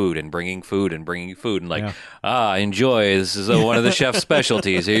bringing food and bringing food and bringing food. And like, enjoy. This is one of the chef's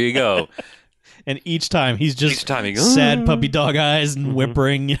specialties. Here you go. and each time he's just Each time he goes, sad puppy dog eyes and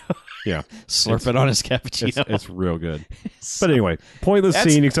whimpering, you know, Yeah, slurping on his cappuccino. it's real good. But anyway, pointless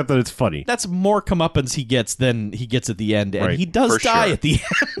That's- scene, except that it's funny. That's more comeuppance he gets than he gets at the end, and Right. he does For die sure. at the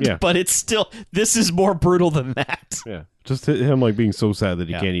end. Yeah. But it's still this is more brutal than that. Yeah, just him like being so sad that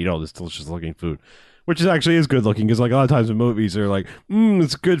he Yeah. can't eat all this delicious looking food, which is actually is good looking because like a lot of times in movies they're like,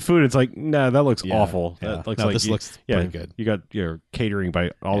 it's good food. It's like, nah, that looks Yeah, awful. yeah. That looks No, like this looks pretty good. You got your catering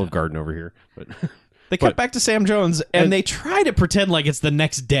by Olive Garden over here, but They cut back to Sam Jones, and they try to pretend like it's the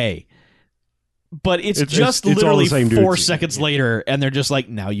next day. But it's just it's all the literally same 4 dudes. seconds later, and they're just like,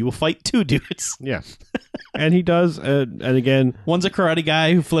 now you will fight 2 dudes. yeah, and he does, and again, One's a karate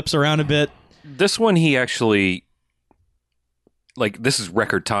guy who flips around a bit. this one, he actually, like, this is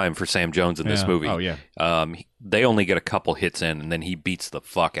record time for Sam Jones in this Yeah. movie. oh yeah, They only get a couple hits in, and then he beats the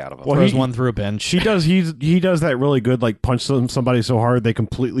fuck out of them. Well, Throws he- one through a bench. he does. He does that really good. Like punch somebody so hard they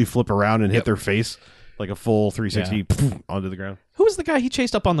completely flip around and hit their face like a full 360 onto the ground. Who was the guy he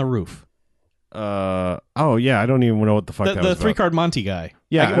chased up on the roof? Oh yeah, I don't even know what the fuck that The was. three about. card Monty guy.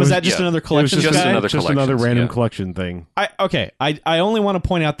 Yeah, Like, it was was- that just yeah. another It was collection just guy? another just another collections, random yeah. collection thing. I only want to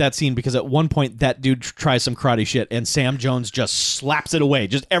point out that scene because at one point that dude tries some karate shit and Sam Jones just slaps it away.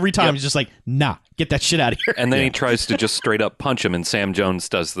 Just every time he's just like, nah, get that shit out of here. And then he tries to just straight up punch him, and Sam Jones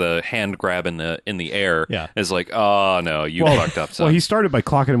does the hand grab in the air. Yeah. Is like, oh no, you fucked up, son. Well, he started by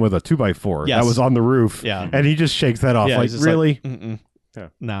clocking him with a 2x4 Yes. that was on the roof. Yeah. and he just shakes that off. Yeah, like, he's just really? Mm-mm. Yeah.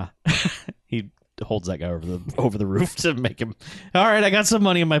 Nah. He holds that guy over the roof to make him. All right, I got some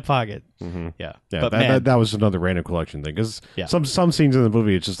money in my pocket. Mm-hmm. Yeah, Yeah, but that was another random collection thing. Because Yeah. some scenes in the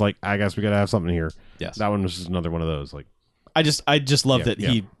movie, it's just like, I guess we gotta have something here. yes, That one was just another one of those. Like, I just love Yeah, that yeah.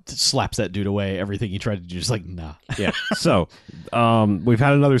 he slaps that dude away. Everything he tried to do, just like nah. yeah. So, we've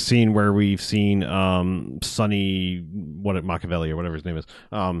had another scene where we've seen Sonny, Machiavelli or whatever his name is.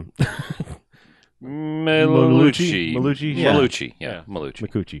 Malucci. Malucci? Yeah. Yeah. Yeah,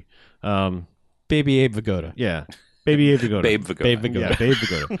 Malucci. Macucci. Baby Abe Vigoda. Yeah. Baby Abe Vigoda. Babe Vigoda. Babe Vigoda. Yeah, Babe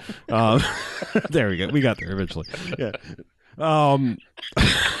Vigoda. There we go. We got there eventually. Yeah.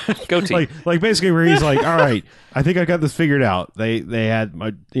 Goatee. Like basically where he's like, all right, I think I got this figured out. They had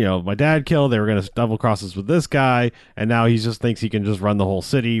my dad killed. They were going to double cross us with this guy, and now he just thinks he can just run the whole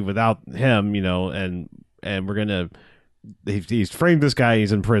city without him. And we're gonna. He's framed this guy.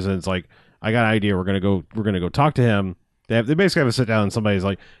 He's in prison. It's like, I got an idea. We're gonna go talk to him. They basically have to sit down, and somebody's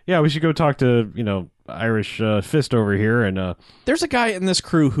like, yeah, we should go talk to Irish Fist over here, and There's a guy in this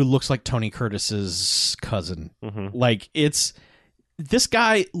crew who looks like Tony Curtis's cousin. Mhm. Like this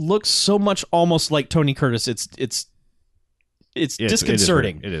guy looks so much almost like Tony Curtis. It's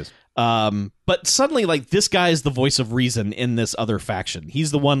disconcerting. It is. But suddenly, like, this guy is the voice of reason in this other faction.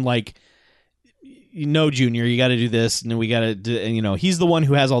 He's the one, like, Junior, you got to do this, and we got to do, and, he's the one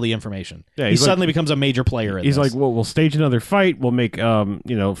who has all the information. Yeah, he he's like- suddenly becomes a major player in He's this. like, well, we'll stage another fight. We'll make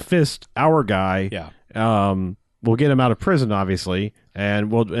Fist our guy. yeah. We'll get him out of prison, obviously,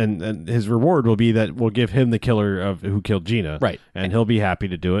 and and his reward will be that we'll give him the killer of who killed Gina, Right. And he'll be happy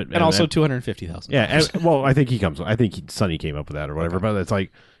to do it, And also $250,000. yeah. Well, I think Sonny came up with that or whatever, but it's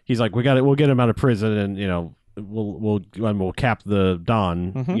like he's like, we'll get him out of prison, and we'll cap the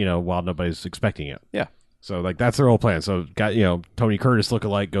Don, while nobody's expecting it. Yeah. So like that's their whole plan. So got Tony Curtis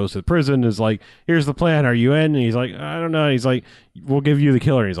lookalike goes to the prison, is like, here's the plan. Are you in? And he's like, I don't know. He's like, we'll give you the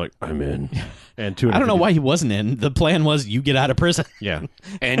killer. And he's like, I'm in. And I don't know why he wasn't in. The plan was you get out of prison. Yeah.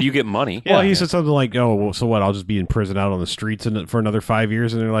 And you get money. Well, he said something like, "Oh, well, so what? I'll just be in prison out on the streets for another 5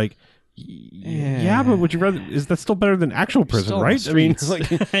 years." And they're like, "Yeah, but would you rather? Is that still better than actual prison, Still on right? the I mean,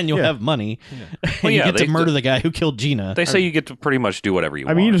 streets. like, and you'll yeah. have money. And Well, you yeah, get to they- murder the guy who killed Gina. They say you get to pretty much do whatever you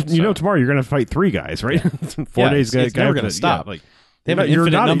I want. mean, you know, so. tomorrow you're going to fight 3 guys, right? 4 Yeah, days. it's never gonna yeah, stop. like, They have an you're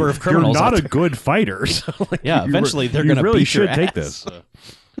infinite not number of criminals You're not out a there. good fighter. So, like, Yeah, you eventually they're you gonna really beat your should take ass. this.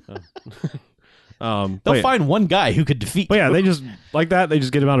 They'll They'll find one guy who could defeat But you. yeah, they just like that. They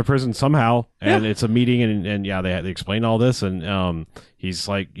just get him out of prison somehow, and it's a meeting, and yeah, they explain all this, and he's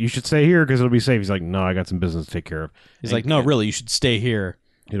like, "You should stay here because it'll be safe." He's like, "No, I got some business to take care of." He's And- like, no, really, you should stay here.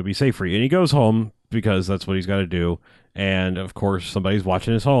 it'll be safe for you. And he goes home because that's what he's got to do. And of course, somebody's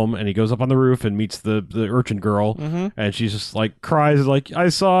watching his home, and he goes up on the roof and meets the urchin girl, and she's just like cries like, "I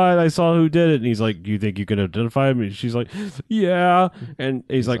saw it, I saw who did it." And he's like, "Do you think you can identify him?" And she's like, "Yeah." And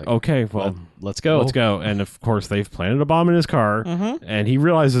he's like, "Okay, well, Let's go. let's go." And of course, they've planted a bomb in his car, and he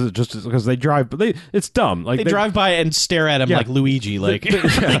realizes it just because they drive, but it's dumb. Like They drive by and stare at him Yeah. like Luigi. Like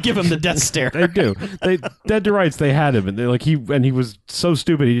they give him the death stare. They do. They dead to rights. They had him, and he was so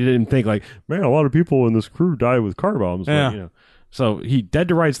stupid he didn't think like, man, a lot of people in this crew die with car bombs. But, Yeah. So he dead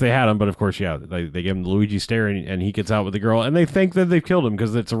to rights. They had him, but of course, yeah, they give him the Luigi stare, and he gets out with the girl, and they think that they've killed him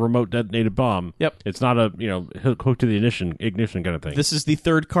because it's a remote detonated bomb. Yep. It's not a hook to the ignition kind of thing. This is the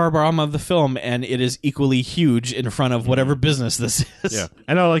third car bomb of the film, and it is equally huge in front of whatever business this is. Yeah,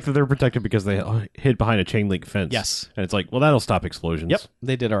 and I like that they're protected because they hid behind a chain link fence. Yes. and it's like, well, that'll stop explosions. Yep,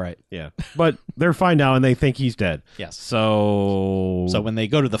 they did all right. Yeah, but they're fine now, and they think he's dead. Yes. So So when they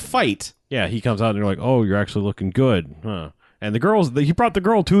go to the fight, yeah, he comes out and they're like, "Oh, you're actually looking good, huh?" And he brought the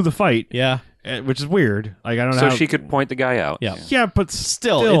girl to the fight, yeah, which is weird. Like I don't know. So how, she could point the guy out. yeah. yeah, but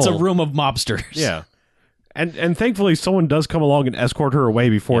Still, it's a room of mobsters. Yeah, and thankfully someone does come along and escort her away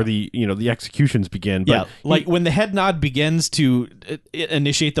before the executions begin. But Yeah, like when the head nod begins to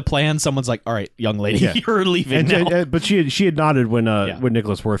initiate the plan, someone's like, "All right, young lady, Yeah. you're leaving now." but she had nodded when Yeah. when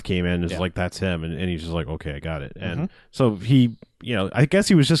Nicholas Worth came in. It's Yeah. like, that's him, and he's just like, okay, I got it. And so he, I guess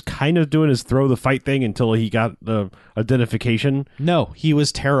he was just kind of doing his throw the fight thing until he got the identification. No, he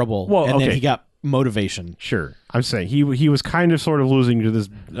was terrible. Well, and then okay. he got motivation. Sure, I'm saying he was kind of sort of losing to this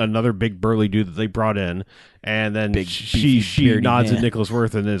another big burly dude that they brought in, and then Big, she beefy, beardy nods man. at Nicholas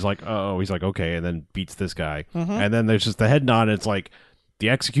Worth and is like, oh, he's like, okay, and then beats this guy, Mm-hmm. and then there's just the head nod. And it's like the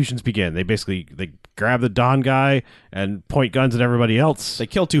executions begin. They grab the Don guy and point guns at everybody else. They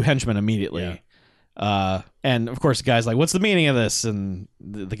kill 2 henchmen immediately. And of course the guy's like, what's the meaning of this? And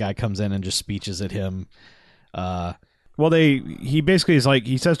the guy comes in and just speeches at him. Well, he basically is like,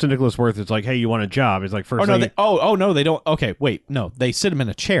 he says to Nicholas Worth, it's like, hey, you want a job? He's like, first no, thing, no, they don't. Okay, wait, no, they sit him in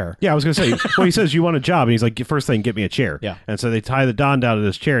a chair. yeah, I was gonna say, well, he says you want a job, and he's like, first thing, get me a chair. Yeah. And so they tie the Don down to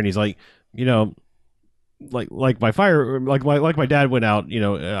this chair, and he's like, you know, like my dad went out, you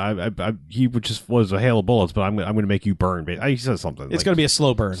know, he just was a hail of bullets, but I'm going to make you burn. He says something. It's going to be a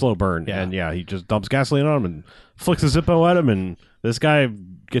slow burn. Yeah. And yeah, he just dumps gasoline on him and flicks a Zippo at him, and this guy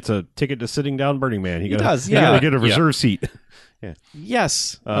gets a ticket to sitting down Burning Man. He does, He got yeah. to get a reserve seat.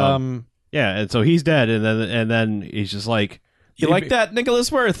 Yes. Yeah, and so he's dead, and then he's just like, You like that,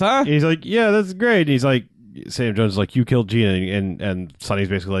 Nicholas Worth, huh? he's like, yeah, that's great. And he's like, Sam Jones is like, you killed Gina, and Sonny's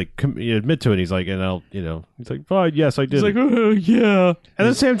basically like, admit to it. And he's like, and I'll, you know, he's like, fine, yes, I did. He's like, oh, yeah. And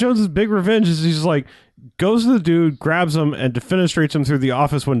then Sam Jones's big revenge is he's like, goes to the dude, grabs him, and defenestrates him through the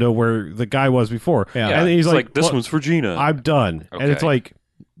office window where the guy was before. Yeah. And he's It's like, this "Well, one's for Gina. I'm done. And it's Okay. like,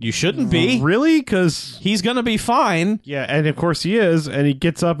 You shouldn't be. really? Because He's going to be fine. yeah, and of course he is, and he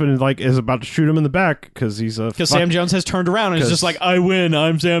gets up and like is about to shoot him in the back because he's a Because Sam Jones has turned around and is just like, I win,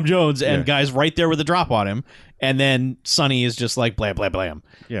 I'm Sam Jones. And Yeah. guy's right there with the drop on him. And then Sonny is just like, blam, blam, blam.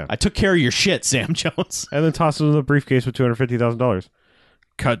 Yeah. I took care of your shit, Sam Jones. and then tosses him in the briefcase with $250,000.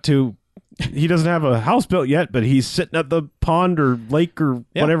 Cut to, he doesn't have a house built yet, but he's sitting at the pond or lake or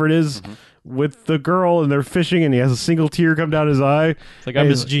Yeah. whatever it is with the girl, and they're fishing, and he has a single tear come down his eye. It's like, I And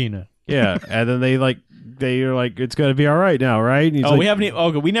miss he's- Gina. Yeah, and then they're like, it's gonna be all right now, right? And he's Oh, like, we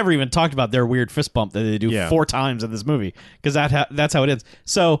haven't. We never even talked about their weird fist bump that they do Yeah. 4 times in this movie because that's how it ends.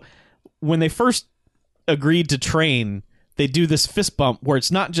 So when they first agreed to train, they do this fist bump where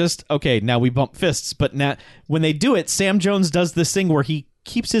it's not just okay. Now we bump fists, but now when they do it, Sam Jones does this thing where he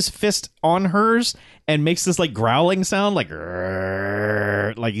keeps his fist on hers and makes this like growling sound, like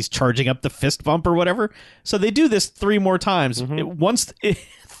 "Grrr," like he's charging up the fist bump or whatever. So they do this 3 more times. Once.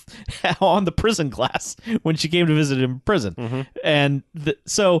 On the prison class when she came to visit him in prison. And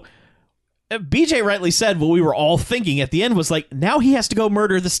so BJ rightly said what we were all thinking at the end was like, now he has to go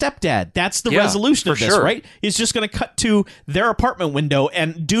murder the stepdad. That's the Yeah, resolution of for this, sure. right? He's just going to cut to their apartment window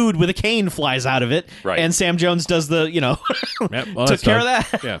and dude with a cane flies out of it. Right. And Sam Jones does the, Yep, well, took that's care of done.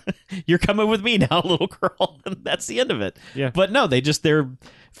 that. Yeah. You're coming with me now, little girl. And that's the end of it. Yeah. But no, they're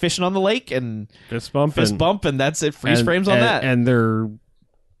fishing on the lake and fist bump, fist and, bump and that's it. Freeze and- frames on and- that. and they're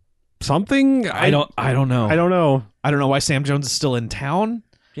something. I don't know. I don't know. I don't know why Sam Jones is still in town.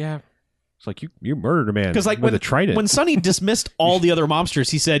 Yeah, it's like you murdered a man Because like with a trident. when Sonny dismissed all the other mobsters,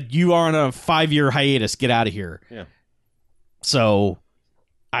 he said, "You are on a 5-year hiatus. Get out of here." Yeah. So,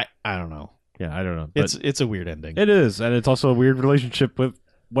 I don't know. yeah, I don't know. But It's a weird ending. it is, and it's also a weird relationship with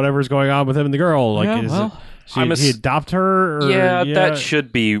whatever's going on with him and the girl. Like, Yeah, is well, it, he adopt her? Or, yeah, that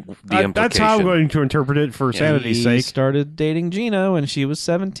should be the implication. That's how I'm going to interpret it for sanity's he sake. started dating Gina when she was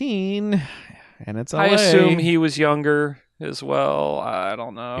 17, and it's LA. I assume he was younger as well. I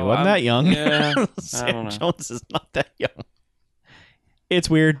don't know. He wasn't that young. Yeah, I Sam don't know. Jones is not that young. It's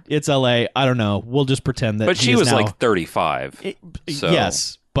weird. It's LA. I don't know. We'll just pretend that. But he she is was now- like 35. So-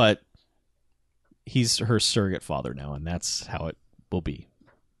 Yes, but he's her surrogate father now, and that's how it will be.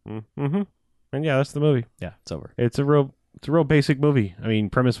 Mm-hmm. And yeah, that's the movie. Yeah, it's over. It's a real basic movie. I mean,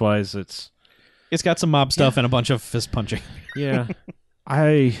 premise wise, it's It's got some mob stuff and a bunch of fist punching. yeah.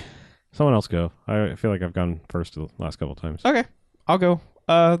 Someone else go. I feel like I've gone first the last couple times. Okay, I'll go.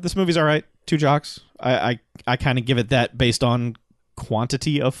 This movie's all right. 2 jocks. I kind of give it that based on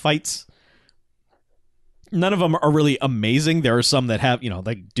quantity of fights. None of them are really amazing. There are some that have,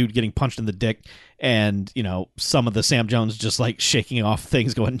 like dude getting punched in the dick, and some of the Sam Jones just like shaking off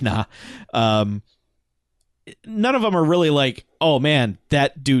things, going nah. None of them are really like, oh man,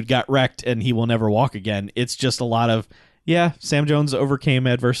 that dude got wrecked and he will never walk again. It's just a lot of, yeah, Sam Jones overcame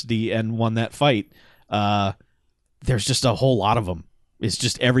adversity and won that fight. There's just a whole lot of them. It's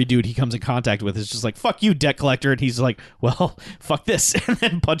just every dude he comes in contact with is just like, fuck you, debt collector. And he's like, well, fuck this. And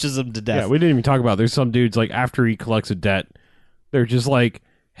then punches him to death. Yeah, we didn't even talk about. There's some dudes like after he collects a debt, they're just like,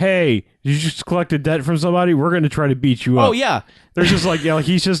 "Hey, you just collected debt from somebody. We're going to try to beat you up." Oh, yeah. There's just like,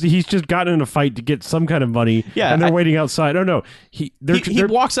 he's just gotten in a fight to get some kind of money. Yeah, and they're waiting outside. Oh no, He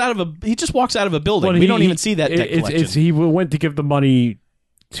walks out of he just walks out of a building. well, We don't even see that debt it's collection. he went to give the money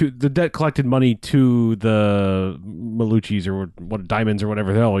to the debt collected money to the Malucci's or what Diamonds or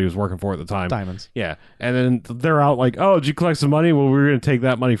whatever the hell he was working for at the time. Diamonds. Yeah, and then they're out like, oh, did you collect some money? Well, we're going to take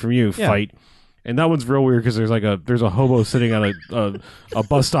that money from you. Yeah. Fight. And that one's real weird because there's a hobo sitting on a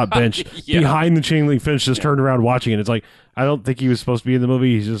bus stop bench behind the chain link fence, just turned around watching it. It's like, I don't think he was supposed to be in the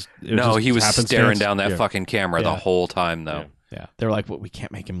movie. He was staring down that fucking camera the whole time, though. Yeah. They're like, well, we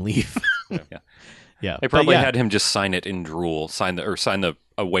can't make him leave. Yeah. They probably had him just sign it in drool, sign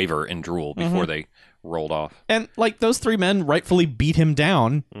a waiver in drool before they rolled off. And like those three men rightfully beat him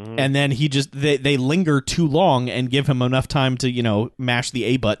down, and then they linger too long and give him enough time to mash the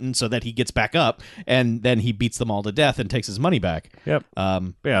A button so that he gets back up, and then he beats them all to death and takes his money back. Yep.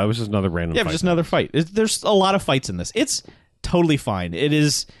 It was just another random. Yeah, fight. just another fight. There's a lot of fights in this. It's totally fine. It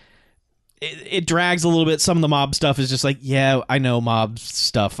is. It drags a little bit. Some of the mob stuff is just like, yeah, I know mob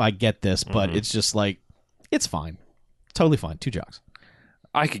stuff. I get this, but it's just like, it's fine. Totally fine. 2 jocks.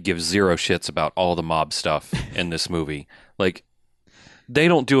 I could give zero shits about all the mob stuff in this movie. Like, they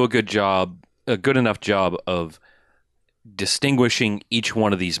don't do a good enough job of distinguishing each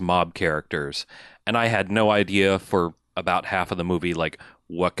one of these mob characters. And I had no idea for about half of the movie, like,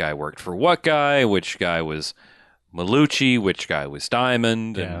 what guy worked for what guy, which guy was Malucci, which guy was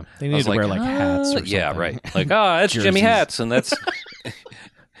Diamond. Yeah, and they need to wear like hats or something. Yeah, right. Like, that's Jimmy Hats, and that's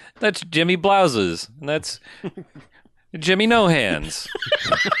Jimmy Blouses, and that's Jimmy No Hands.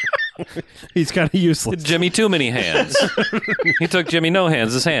 He's kind of useless. Jimmy Too Many Hands. He took Jimmy No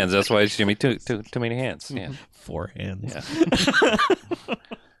Hands' hands. That's why it's Jimmy Too Many Hands. Yeah. 4 hands. Yeah.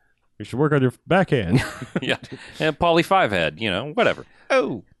 You should work on your backhand. Yeah. And Paulie Fivehead, whatever.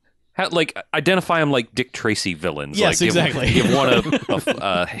 Oh. Identify them like Dick Tracy villains. Yes, like, exactly. Give one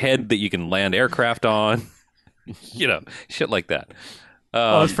a head that you can land aircraft on. Shit like that.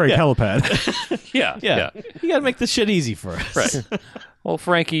 That's Frank Helipad. Yeah. You got to make this shit easy for us. Right. Well,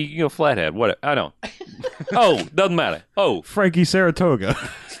 Frankie, Flathead. What? I don't. Oh, doesn't matter. Oh, Frankie Saratoga.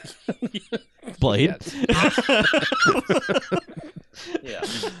 Blade. Yeah.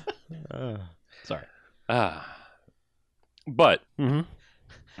 Sorry. But. Mm-hmm.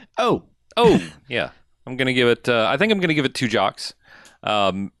 Oh, yeah. I'm gonna give it. I think I'm gonna give it 2 jocks.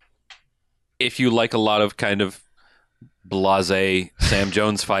 If you like a lot of kind of blasé Sam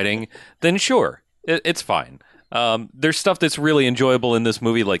Jones fighting, then sure, it's fine. There's stuff that's really enjoyable in this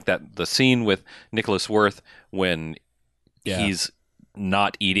movie, like the scene with Nicholas Worth when he's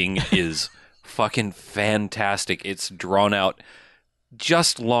not eating is fucking fantastic. It's drawn out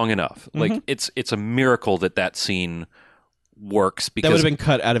just long enough. Like it's a miracle that scene works, because that would have been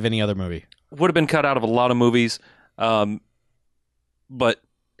cut out of any other movie. Would have been cut out of a lot of movies, but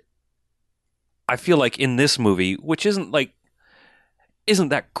I feel like in this movie, which isn't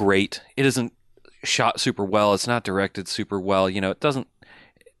that great, it isn't shot super well, it's not directed super well, it doesn't.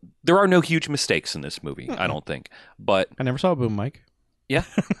 There are no huge mistakes in this movie, I don't think. But I never saw Boom Mike. Yeah,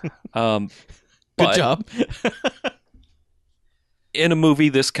 good job. In a movie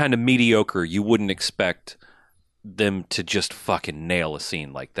this kind of mediocre, you wouldn't expect them to just fucking nail a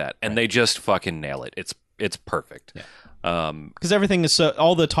scene like that, and they just fucking nail it. It's perfect. Yeah. Because everything is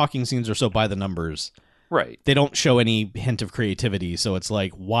all the talking scenes are so by the numbers. Right. They don't show any hint of creativity, so it's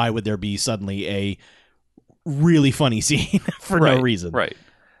like, why would there be suddenly a really funny scene for no reason? Right.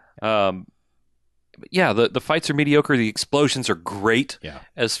 But yeah, the fights are mediocre. The explosions are great. Yeah.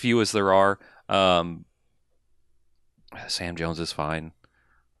 As few as there are. Sam Jones is fine.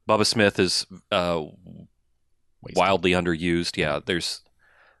 Bubba Smith is wildly underused. Yeah, there's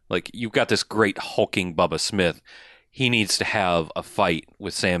you've got this great hulking Bubba Smith. He needs to have a fight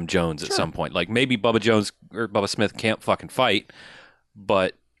with Sam Jones at some point. Like, maybe Bubba Smith can't fucking fight,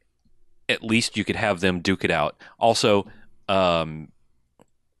 but at least you could have them duke it out. Also, Fire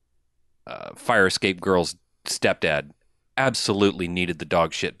Escape Girl's stepdad absolutely needed the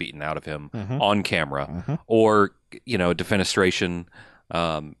dog shit beaten out of him on camera, or defenestration.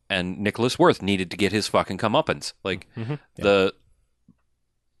 And Nicholas Worth needed to get his fucking comeuppance.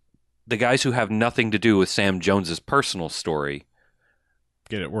 The guys who have nothing to do with Sam Jones's personal story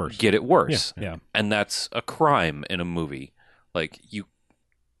get it worse. Yeah. And that's a crime in a movie.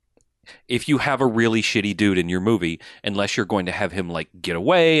 If you have a really shitty dude in your movie, unless you're going to have him get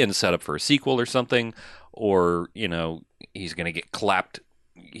away and set up for a sequel or something, or he's going to get clapped.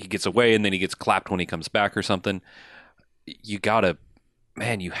 He gets away and then he gets clapped when he comes back or something. You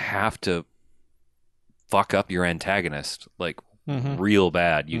have to fuck up your antagonist real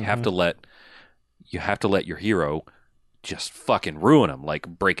bad. You have to let your hero just fucking ruin him,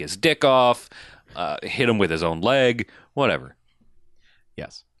 break his dick off, hit him with his own leg, whatever.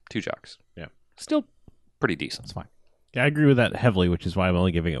 Yes. 2 jocks. Yeah. Still pretty decent. That's fine. Yeah, I agree with that heavily, which is why I'm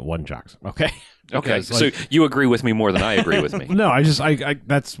only giving it 1 Jocks. Okay. Okay, Because, so you agree with me more than I agree with me. No, I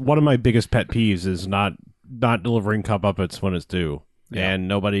that's one of my biggest pet peeves is not delivering comeuppance when it's due, and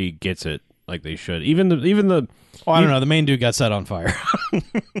nobody gets it like they should. Even the Oh, I don't know. The main dude got set on fire.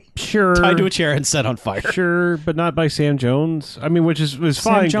 sure Tied to a chair and set on fire. sure, but not by Sam Jones. I mean, which is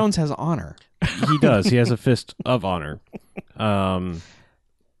Sam fine. Jones has honor. He does. He has a fist of honor.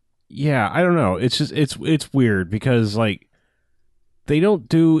 Yeah, I don't know. It's just it's weird because like they don't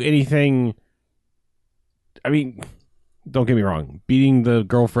do anything. I mean, don't get me wrong. Beating the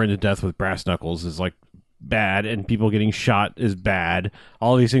girlfriend to death with brass knuckles is like bad, and people getting shot is bad.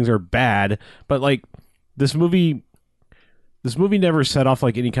 All these things are bad, but like this movie never set off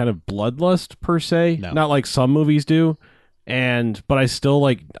like any kind of bloodlust per se. No. Not like some movies do. But I still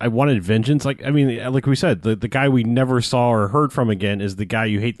I wanted vengeance. Like, I mean, like we said, the guy we never saw or heard from again is the guy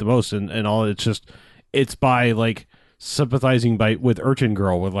you hate the most, and all. It's by like sympathizing with Urchin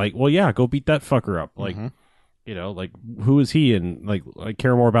Girl with like, well, yeah, go beat that fucker up. Like, like who is he? And like, I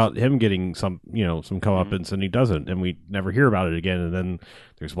care more about him getting some comeuppance, and he doesn't, and we never hear about it again. And then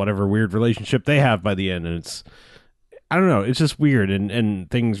there's whatever weird relationship they have by the end, and it's. I don't know. It's just weird,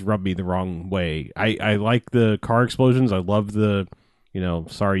 and things rub me the wrong way. I like the car explosions. I love the,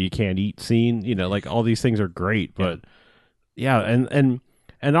 sorry you can't eat scene. Like all these things are great, but yeah, and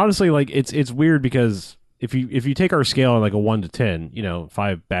honestly, like it's weird because if you take our scale on like a 1 to 10,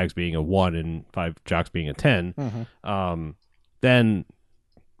 5 bags being a 1 and 5 jocks being a 10, then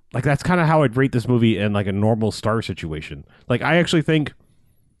like that's kind of how I'd rate this movie in like a normal star situation. Like I actually think.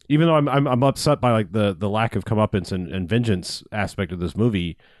 Even though I'm upset by like the lack of comeuppance and vengeance aspect of this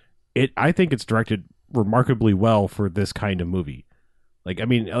movie, I think it's directed remarkably well for this kind of movie. I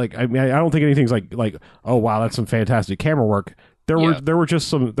don't think anything's like oh wow, that's some fantastic camera work. There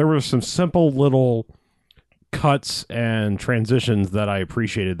were some simple little cuts and transitions that I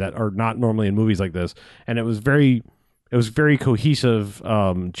appreciated that are not normally in movies like this, and it was very cohesive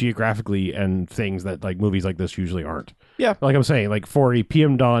geographically and things that like movies like this usually aren't. Yeah. Like I'm saying, like for a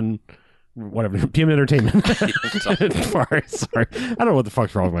PM Dawn, whatever, PM Entertainment. sorry. I don't know what the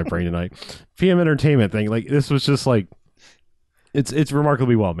fuck's wrong with my brain tonight. PM Entertainment thing, like this was just like, it's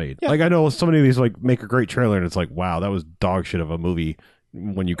remarkably well made. Yeah. Like I know so many of these like make a great trailer and it's like, wow, that was dog shit of a movie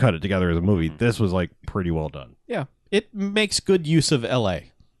when you cut it together as a movie. This was like pretty well done. Yeah. It makes good use of LA.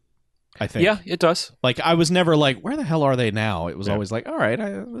 I think. Yeah, it does. Like, I was never like, where the hell are they now? It was always like, all right.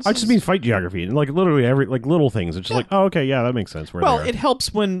 I just mean fight geography and like literally every like little things. It's just like, oh, okay, yeah, that makes sense. Well, it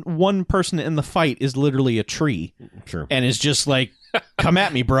helps when one person in the fight is literally a tree. Sure. And is just like, come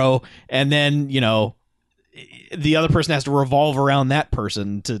at me, bro. And then, the other person has to revolve around that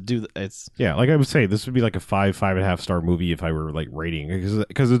person to do it's. Yeah, like I would say, this would be like a 5.5 star movie if I were like rating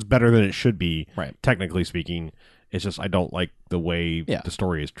because it's better than it should be. Right. Technically speaking, it's just I don't like the way the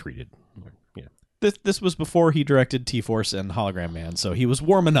story is treated. Yeah. This was before he directed T-Force and Hologram Man, so he was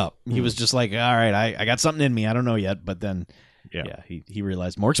warming up. He was just like, all right, I got something in me. I don't know yet, but then he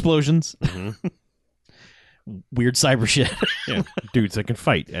realized more explosions, weird cyber shit. Yeah, dudes that can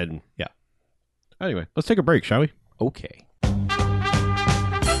fight, and yeah. Anyway, let's take a break, shall we? Okay.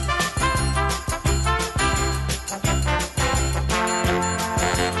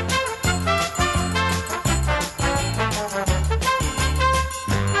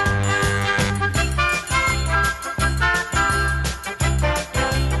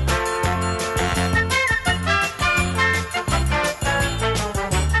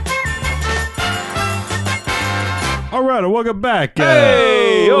 All right, welcome back.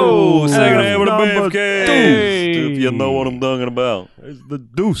 Hey, second half of the number BMFcast. two. If you know what I'm talking about. It's the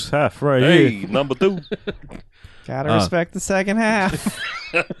deuce half right Hey, here. number 2. Gotta respect the second half.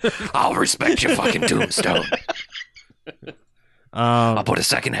 I'll respect your fucking tombstone. I'll put a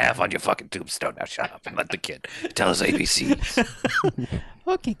second half on your fucking tombstone. Now shut up and let the kid tell his ABCs.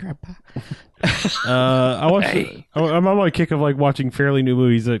 Okay, Grandpa. I'm on my kick of like watching fairly new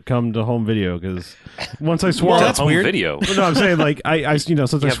movies that come to home video because once I swore, that's home weird. video. No, I'm saying like I since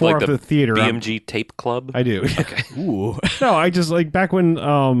I You have, swore like, off the theater, BMG Tape Club. I do. Okay. Ooh. No, I just like back when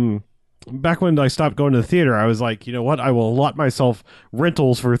I stopped going to the theater, I was like, you know what? I will allot myself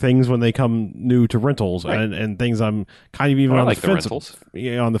rentals for things when they come new to rentals, and things I'm kind of even on like the fence rentals.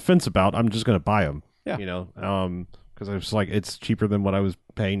 on the fence about. I'm just going to buy them. Yeah. Because I was like, it's cheaper than what I was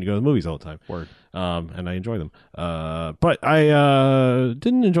paying to go to the movies all the time. Word. And I enjoy them. But I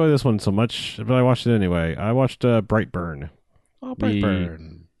didn't enjoy this one so much, but I watched it anyway. I watched Brightburn. Oh,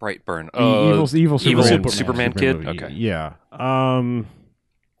 Brightburn. Brightburn. Evil Superman kid? movie. Okay. Yeah.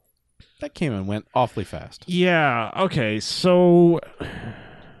 That came and went awfully fast. Yeah. Okay. So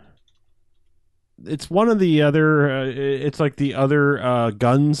it's one of the other. It's like the other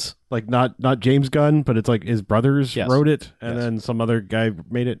Guns, like not James Gunn, but it's like his brothers Yes. wrote it, and Yes. then some other guy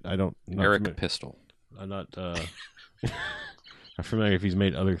made it. I don't. Eric Pistol. I'm not. Not familiar if he's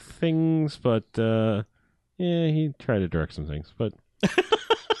made other things, but yeah, he tried to direct some things, but.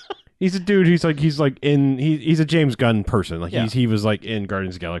 He's a dude. He's a James Gunn person. Like Yeah. he was like in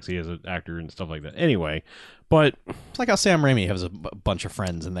Guardians of the Galaxy as an actor and stuff like that. Anyway, but It's like how Sam Raimi has a bunch of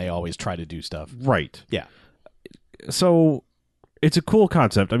friends and they always try to do stuff. right, Yeah. So it's a cool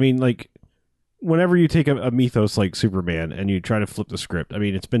concept. I mean, like whenever you take a mythos like Superman and you try to flip the script, I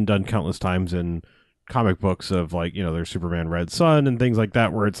mean, it's been done countless times in comic books of like there's Superman Red Sun and things like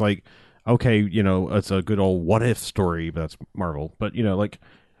that, where it's like, okay, it's a good old what if story, but that's Marvel. But like.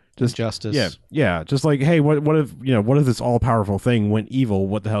 Just Justice. yeah. Just like, hey, what if this all powerful thing went evil?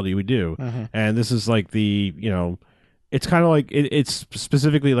 What the hell do we do? Mhm. And this is like the it's kind of like it's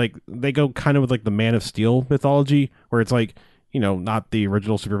specifically like they go kind of with like the Man of Steel mythology, where it's like not the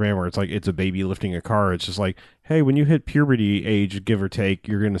original Superman, where it's like it's a baby lifting a car. It's just like, hey, when you hit puberty age, give or take,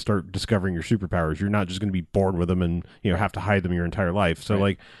 you're going to start discovering your superpowers. You're not just going to be born with them and have to hide them your entire life. So Right.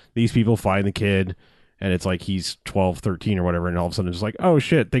 like these people find the kid. And it's like he's 12, 13 or whatever, and all of a sudden it's like, oh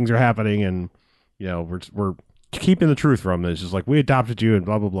shit, things are happening, and we're keeping the truth from this. It's just like, we adopted you and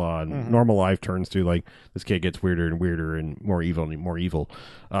blah blah blah, and normal life turns to like this kid gets weirder and weirder and more evil and more evil,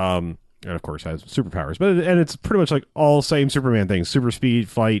 and of course has superpowers. But it's pretty much like all same Superman things: super speed,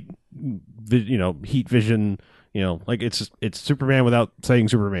 flight, heat vision. Like it's Superman without saying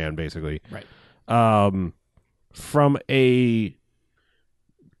Superman, basically. Right. From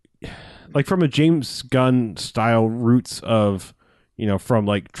a James Gunn style roots of, from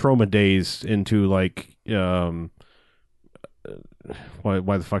like Trauma days into like,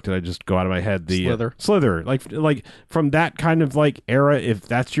 why the fuck did I just go out of my head? Slither, like from that kind of like era. If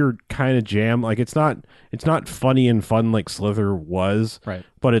that's your kind of jam, like it's not funny and fun like Slither was, Right.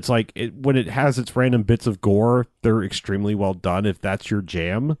 but it's like when it has its random bits of gore, they're extremely well done. If that's your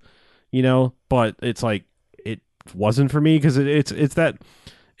jam, but it's like it wasn't for me because it's that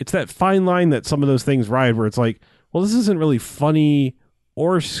fine line that some of those things ride where it's like, well, this isn't really funny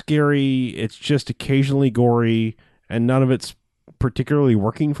or scary. It's just occasionally gory and none of it's particularly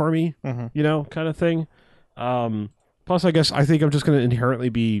working for me, kind of thing. Plus, I think I'm just going to inherently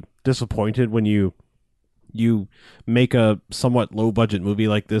be disappointed when you make a somewhat low budget movie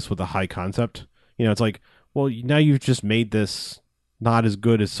like this with a high concept. It's like, well, now you've just made this not as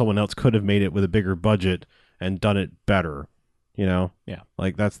good as someone else could have made it with a bigger budget and done it better. Yeah.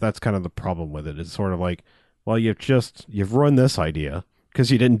 Like that's kind of the problem with it. It's sort of like, well, you've ruined this idea because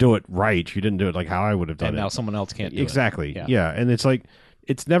you didn't do it right. You didn't do it like how I would have done And it. now someone else can't do exactly. it. Yeah. And it's like,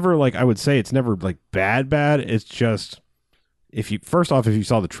 it's never like, I would say it's never like bad. It's just, if you saw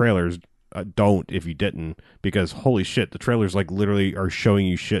the trailers, don't if you didn't, because holy shit, the trailers like literally are showing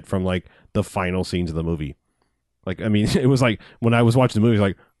you shit from like the final scenes of the movie. Like, I mean, it was like when I was watching the movie,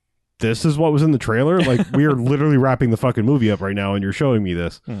 like, this is what was in the trailer. Like, we are literally wrapping the fucking movie up right now, and you're showing me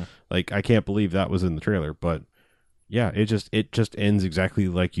this. Like, I can't believe that was in the trailer. But yeah, it just ends exactly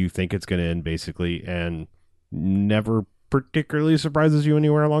like you think it's going to end, basically, and never particularly surprises you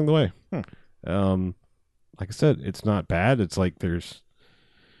anywhere along the way. Like I said, it's not bad. It's like it's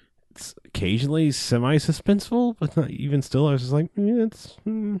occasionally semi-suspenseful, but not even still. I was just like, I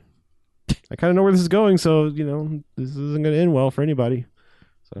kind of know where this is going, so this isn't going to end well for anybody.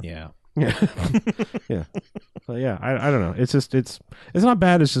 Yeah. Yeah. Yeah. So yeah, I don't know. It's just it's not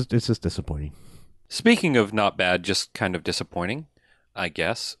bad, it's just disappointing. Speaking of not bad, just kind of disappointing, I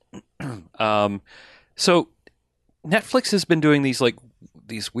guess. So Netflix has been doing these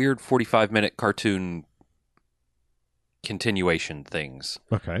weird 45-minute cartoon continuation things.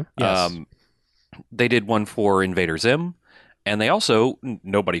 Okay. Yes. They did one for Invader Zim, and they also,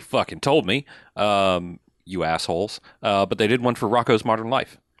 nobody fucking told me, you assholes, but they did one for Rocko's Modern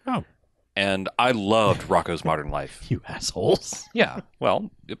Life. Oh. And I loved Rocko's Modern Life. You assholes. Yeah,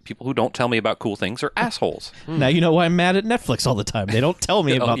 well, people who don't tell me about cool things are assholes. Now you know why I'm mad at Netflix all the time. They don't tell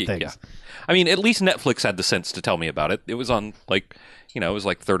me Oh, about yeah, things. yeah. I mean, at least Netflix had the sense to tell me about it. It was on, it was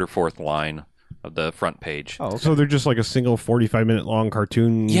like third or fourth line of the front page. Oh, okay. So they're just like a single 45-minute long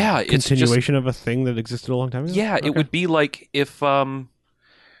cartoon it's continuation of a thing that existed a long time ago? Yeah, Okay. it would be like if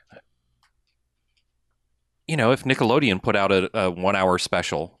if Nickelodeon put out a 1 hour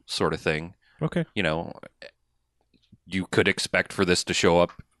special sort of thing, Okay. You could expect for this to show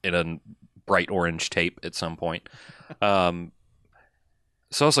up in a bright orange tape at some point. So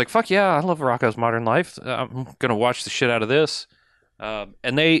I was like, fuck yeah, I love Rocko's Modern Life. I'm going to watch the shit out of this. And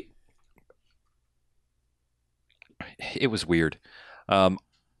it was weird.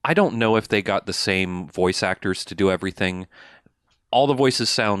 I don't know if they got the same voice actors to do everything. All the voices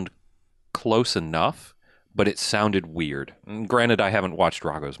sound close enough, but it sounded weird. And granted, I haven't watched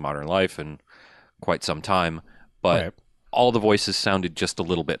Rocko's Modern Life in quite some time, but Right. all the voices sounded just a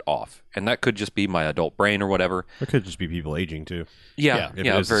little bit off. And that could just be my adult brain or whatever. It could just be people aging too. Yeah, if it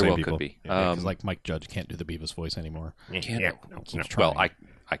yeah, is the very same well people. could be. Because like Mike Judge can't do the Beavis voice anymore. Can't- Keeps well, trying.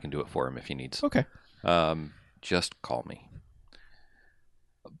 I can do it for him if he needs. Okay. Just call me.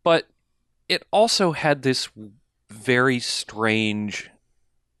 But it also had this very strange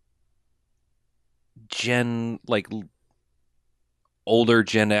older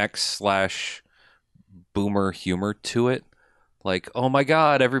Gen X / boomer humor to it. Like, oh my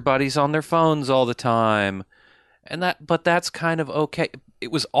God, everybody's on their phones all the time. But that's kind of okay.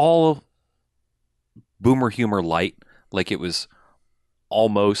 It was all boomer humor light. Like, it was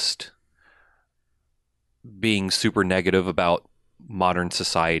almost being super negative about modern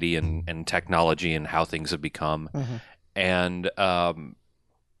society and technology and how things have become. Mm-hmm. And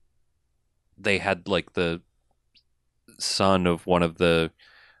they had like the son of one of the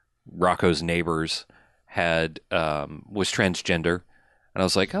Rocco's neighbors was transgender, and I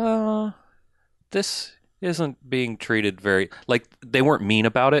was like, this isn't being treated very, like, they weren't mean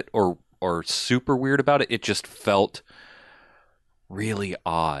about it or super weird about it. It just felt really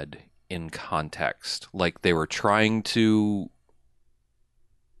odd in context. Like they were trying to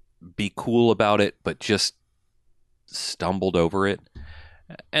be cool about it, but just stumbled over it.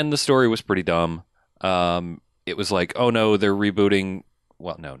 And the story was pretty dumb. It was like, oh no, they're rebooting.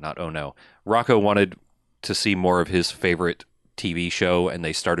 Well, no, not oh no. Rocco wanted to see more of his favorite TV show, and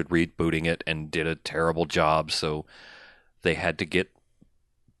they started rebooting it and did a terrible job. So they had to get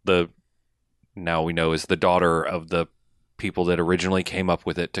now we know is the daughter of the people that originally came up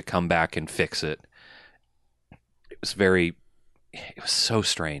with it to come back and fix it. It was so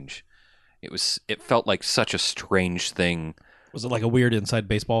strange. It felt like such a strange thing. Was it like a weird inside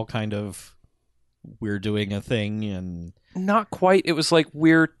baseball kind of we're doing a thing and Not quite. It was like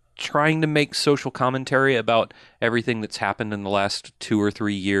we're trying to make social commentary about everything that's happened in the last 2 or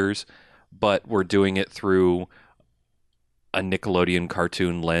 3 years, but we're doing it through a Nickelodeon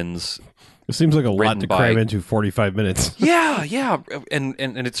cartoon lens. It seems like a lot Written to by- cram into 45 minutes. Yeah, and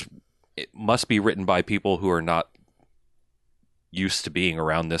it must be written by people who are not used to being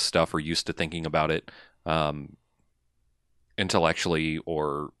around this stuff or used to thinking about it intellectually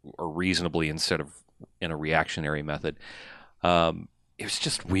or reasonably instead of in a reactionary method. It was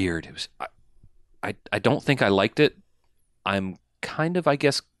just weird. It was I don't think I liked it. I'm kind of, I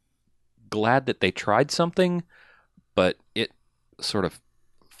guess, glad that they tried something, but it sort of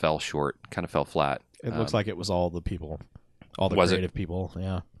fell short, kind of fell flat. it looks like it was all the people, all the Was it? creative people,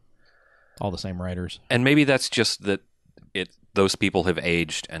 yeah. All the same writers. And maybe that's just that those people have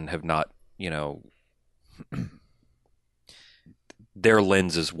aged and have not, their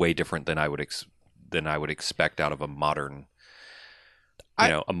lens is way different than I would expect out of a modern,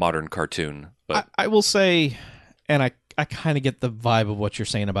 a modern cartoon. But I will say, and I kind of get the vibe of what you're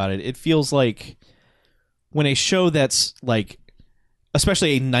saying about it. It feels like when a show that's like,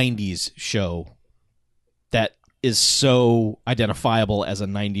 especially a 90s show that is so identifiable as a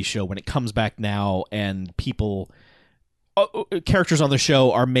 90s show, when it comes back now and characters on the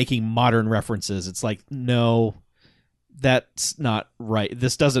show are making modern references, it's like, no, that's not right.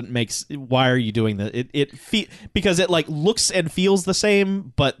 This doesn't make. Why are you doing that? Because it like looks and feels the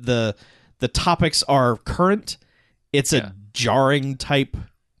same, but the topics are current. It's a jarring type.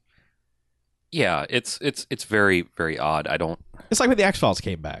 yeah, it's very, very odd. I don't. It's like when the X-Files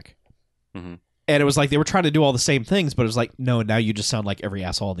came back. Mhm. And it was like they were trying to do all the same things, but it was like, no, now you just sound like every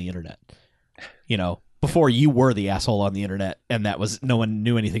asshole on the internet. Before you were the asshole on the internet, and that was no one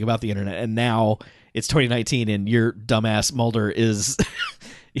knew anything about the internet, and now it's 2019, and your dumbass Mulder is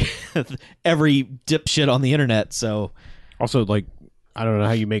every dipshit on the internet. So Also, like, I don't know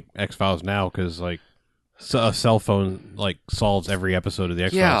how you make X-Files now because, like, a cell phone, like, solves every episode of the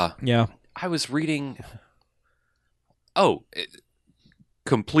X-Files. Yeah, yeah, I was reading.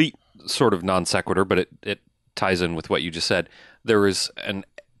 Complete sort of non sequitur, but it ties in with what you just said. There was an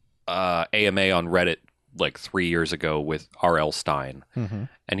AMA on Reddit like 3 years ago with R.L. Stein,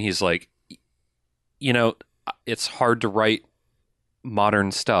 and he's like, it's hard to write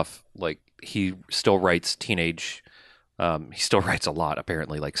modern stuff. Like, he still writes teenage. He still writes a lot,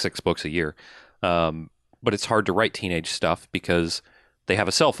 apparently, like 6 books a year. But it's hard to write teenage stuff because they have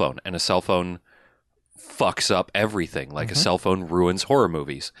a cell phone, and a cell phone fucks up everything. Like a cell phone ruins horror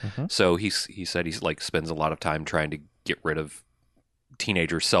movies. So he said he's like spends a lot of time trying to get rid of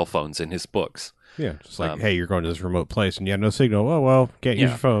teenagers' cell phones in his books. Yeah, just like, Um, hey, you're going to this remote place and you have no signal. Oh, well, can't use Yeah.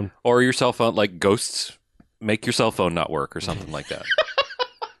 your phone. Or your cell phone, like ghosts make your cell phone not work or something like that.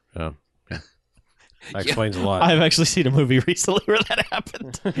 Yeah. That explains a lot. I've actually seen a movie recently where that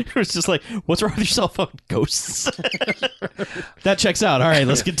happened. It was just like, what's wrong with your cell phone? Ghosts. That checks out. All right,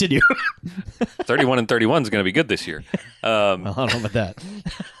 let's continue. 31 and 31 is going to be good this year. Well, I don't know about that.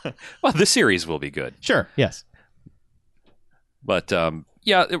 Well, the series will be good. Sure. Yes. But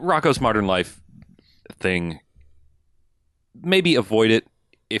yeah, Rocco's Modern Life thing, maybe avoid it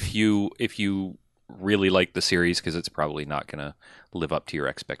if you really like the series, because it's probably not going to live up to your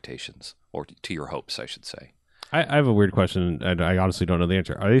expectations, or to your hopes, I should say. I have a weird question, and I honestly don't know the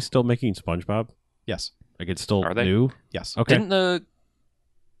answer. Are they still making SpongeBob? Yes. Like, it's still Are they? new? Yes. Okay. Didn't the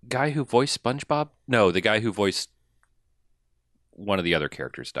guy who voiced SpongeBob? No, the guy who voiced one of the other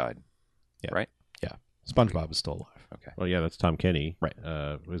characters died. SpongeBob is still alive. Okay. Well, yeah, that's Tom Kenny. Right.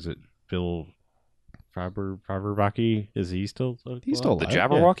 Was it Phil Faberbaki? Is he still? He's still The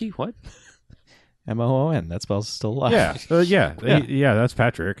alive. Jabberwocky? What? Moon. That spell's still alive. Yeah. Yeah. Yeah. Yeah. That's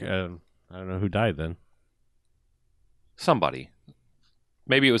Patrick. I don't know who died then. Somebody.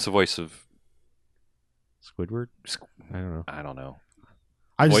 Maybe it was the voice of, Squidward? I don't know. I don't know.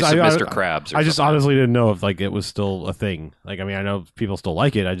 I Voice just, of I, Mr. I, Krabs. Or I just something. honestly didn't know if like it was still a thing. Like, I mean, I know people still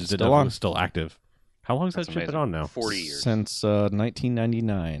like it. I just didn't Still know if on. it was still active. How long has that That's shit been amazing. on now? 40 years. Since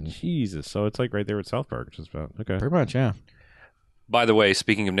 1999. Jesus. So it's like right there with South Park, just about. Okay. Pretty much, yeah. By the way,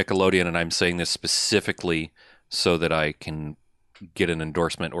 speaking of Nickelodeon, and I'm saying this specifically so that I can get an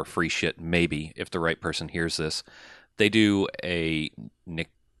endorsement or free shit, maybe, if the right person hears this, they do a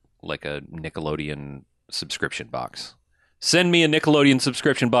Nickelodeon subscription box. Send me a Nickelodeon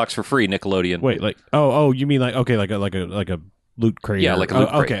subscription box for free, Nickelodeon. Wait, like you mean like okay, like a loot crate? Yeah, or- like a loot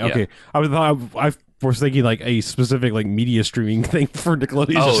crate, Okay, yeah. okay. I was thinking like a specific like media streaming thing for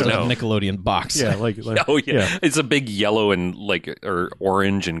Nickelodeon. Oh, Just- no. Nickelodeon box. Yeah, like Oh yeah. yeah. It's a big yellow and or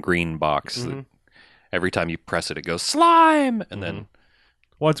orange and green box. That Mhm. every time you press it, it goes slime, and then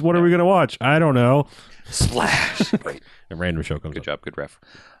What are we gonna watch? I don't know. splash. Right. A random show comes Good up. job, good ref.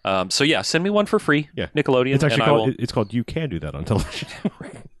 So yeah, send me one for free. Yeah. Nickelodeon. It's actually and I will- called. It's called. You can do that on television.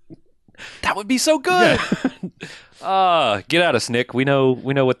 That would be so good. Get at us, Nick. We know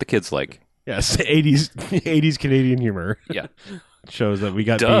what the kids like. Yes, 80s Canadian humor Yeah. shows that we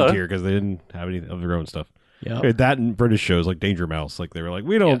got Duh. beat here because they didn't have any of their own stuff. Yeah. Okay, that and British shows like Danger Mouse, like they were like,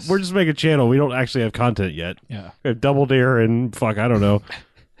 we don't. Yes. We're just making a channel. We don't actually have content yet. Yeah. We have Double Dare and fuck, I don't know.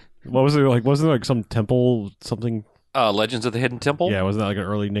 What was it like? Wasn't there like some temple something? Legends of the Hidden Temple. Yeah, wasn't that like an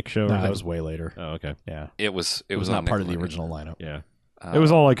early Nick show? or No, that something? was way later. Oh, okay. Yeah. It was. It was on not part of the Nickelodeon. original lineup. Yeah, Uh, it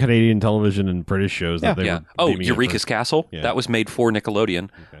was all like Canadian television and British shows that they Yeah. were. Oh, beaming at Eureka's first. Castle. Yeah. That was made for Nickelodeon.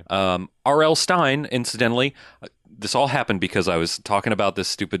 Okay. R.L. Stein, incidentally, this all happened because I was talking about this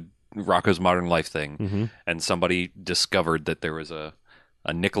stupid Rocco's Modern Life thing, Mhm. and somebody discovered that there was a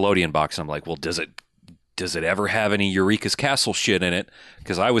Nickelodeon box. And I'm like, well, does it ever have any Eureka's Castle shit in it?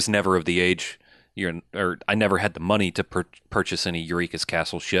 Because I was never of the age, or I never had the money to purchase any Eureka's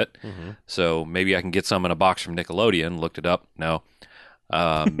Castle shit. Mhm. So maybe I can get some in a box from Nickelodeon. Looked it up. No.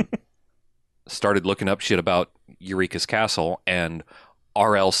 Started looking up shit about Eureka's Castle, and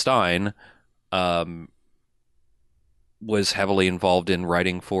R.L. Stein was heavily involved in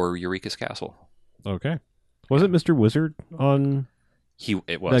writing for Eureka's Castle. Okay. Was it Mr. Wizard on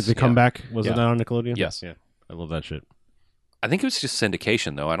It was like the yeah. comeback? Was Yeah. it that on Nickelodeon? Yes. Yeah. I love that shit. I think it was just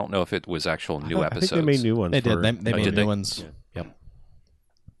syndication, though. I don't know if it was actual new I episodes. think they made new ones. They for- did. They Oh, made did new they? ones. Yeah.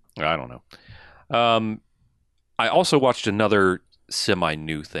 Yep. I don't know. I also watched another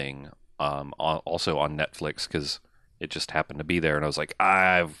semi-new thing, also on Netflix, because it just happened to be there, and I was like,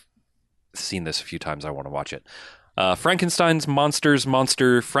 I've seen this a few times. I want to watch it. Frankenstein's Monster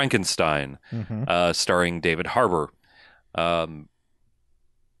Frankenstein, Mm-hmm. starring David Harbour.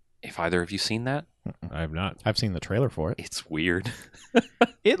 If either of you seen that, I have not. I've seen the trailer for it. it's weird.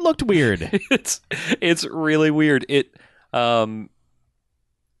 It looked weird. it's really weird.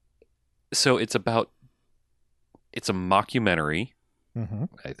 So it's a mockumentary, Mm-hmm.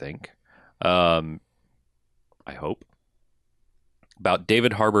 I think. I hope about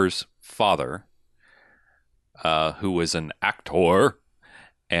David Harbour's father, who was an actor,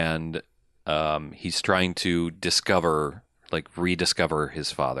 and he's trying to rediscover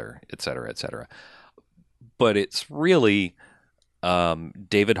his father, et cetera, et cetera. But it's really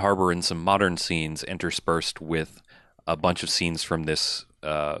David Harbour in some modern scenes interspersed with a bunch of scenes from this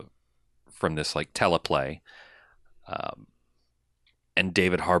like teleplay. And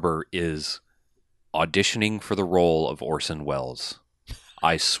David Harbour is auditioning for the role of Orson Welles.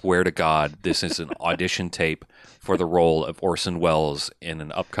 I swear to God, this is an audition tape for the role of Orson Welles in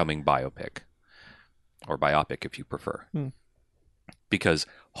an upcoming biopic. or biopic if you prefer. Because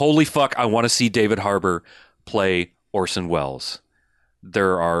holy fuck, I want to see David Harbour play Orson Welles.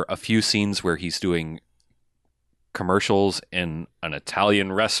 There are a few scenes where he's doing commercials in an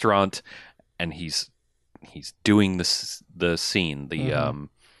Italian restaurant, and he's doing the scene, the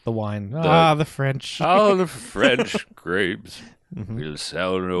wine. The French. Oh, the French grapes will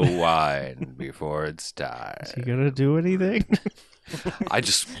sell no wine before it's time. Is he gonna do anything? I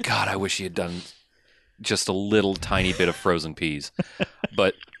wish he had done just a little tiny bit of frozen peas.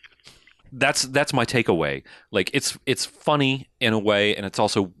 But that's my takeaway. Like it's funny in a way, and it's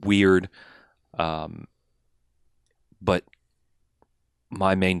also weird. But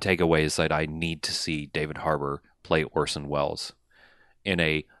my main takeaway is that I need to see David Harbour play Orson Welles in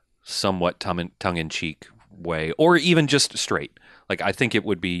a somewhat tongue-in-cheek way, or even just straight. Like I think he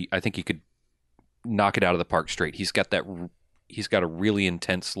could knock it out of the park straight. He's got a really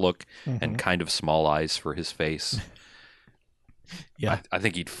intense look and kind of small eyes for his face. Yeah. I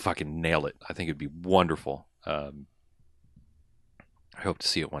think he'd fucking nail it. I think it'd be wonderful. I hope to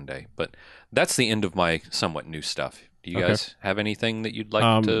see it one day. But that's the end of my somewhat new stuff. Do you guys have anything that you'd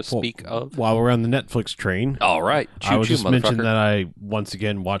like to speak of? While we're on the Netflix train, all right. I would just mention that I once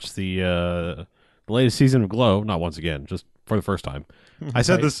again watched the latest season of Glow. Not once again, just for the first time. I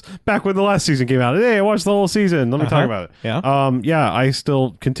said this back when the last season came out. Hey, I watched the whole season. Let me talk about it. Yeah. I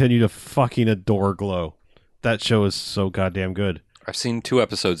still continue to fucking adore Glow. That show is so goddamn good. I've seen 2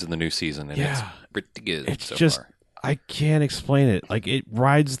 episodes in the new season, and it's pretty good. It's so just far. I can't explain it. Like it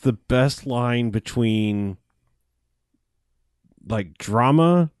rides the best line between like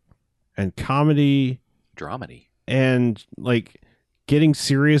drama and comedy, dramedy, and like getting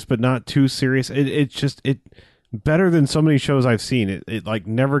serious but not too serious. It's just better than so many shows I've seen. It like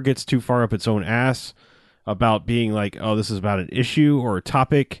never gets too far up its own ass about being like, oh, this is about an issue or a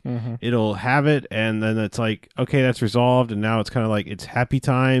topic. It'll have it, and then it's like, okay, that's resolved, and now it's kind of like it's happy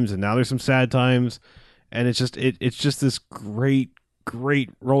times, and now there's some sad times, and it's just it's just this great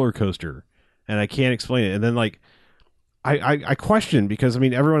roller coaster, and I can't explain it. And then like I question, because I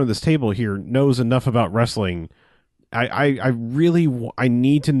mean everyone at this table here knows enough about wrestling. I really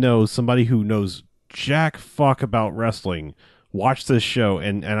need to know somebody who knows jack fuck about wrestling watch this show,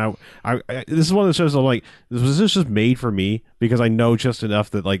 and I this is one of the shows I'm like, was this just made for me because I know just enough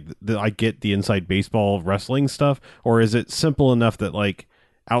that like that I get the inside baseball wrestling stuff, or is it simple enough that like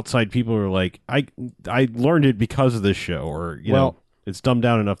outside people are like I learned it because of this show, or you know it's dumbed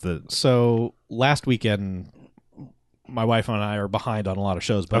down enough that. So last weekend my wife and I are behind on a lot of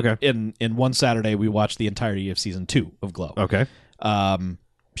shows, but in one Saturday we watched the entirety of season 2 of Glow.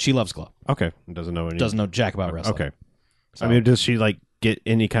 She loves Glow. Doesn't know jack about wrestling. So, I mean, does she like get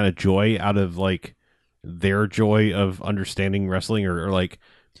any kind of joy out of like their joy of understanding wrestling, or like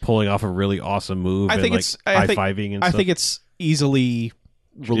pulling off a really awesome move? I think it's high-fiving and stuff? I think it's easily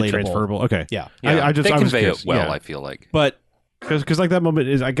relatable, transferable. Okay, yeah. I convey it well. I feel like, but because like that moment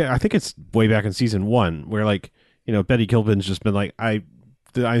is I think it's way back in season 1 where like you know Betty Gilpin's just been like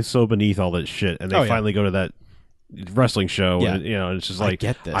I'm so beneath all that shit, and they finally go to that wrestling show, and you know it's just like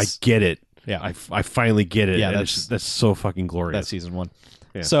I get it. Yeah, I finally get it. Yeah, and that's so fucking glorious. That's season 1.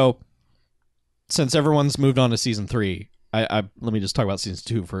 Yeah. So, since everyone's moved on to season 3, I let me just talk about season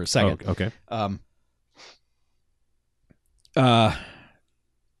 2 for a second. Oh, okay.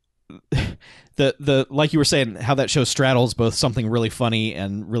 The like you were saying, how that show straddles both something really funny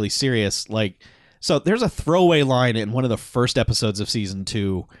and really serious. Like, so there's a throwaway line in one of the first episodes of season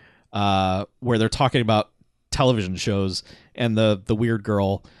 2, where they're talking about television shows, and the weird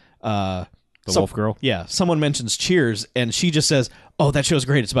girl. The wolf girl? Yeah. Someone mentions Cheers, and she just says, oh, that show's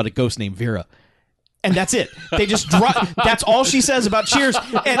great. It's about a ghost named Vera. And that's it. They just drop. That's all she says about Cheers.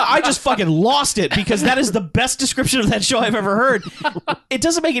 And I just fucking lost it, because that is the best description of that show I've ever heard. It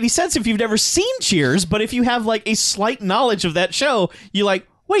doesn't make any sense if you've never seen Cheers, but if you have like a slight knowledge of that show, you're like,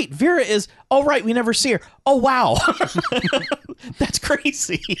 wait, Vera is, oh, right, we never see her. Oh, wow. That's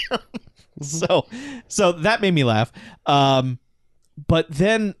crazy. So that made me laugh. But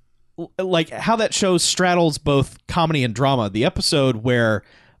then, like, how that show straddles both comedy and drama. The episode where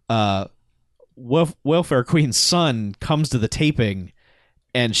Welfare Queen's son comes to the taping,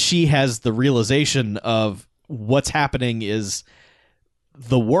 and she has the realization of what's happening is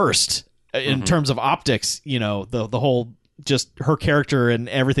the worst in terms of optics, you know, the whole, just her character and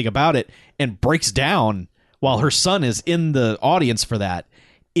everything about it, and breaks down while her son is in the audience for that,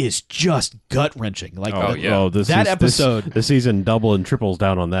 is just gut-wrenching. Like, that episode. This season double and triples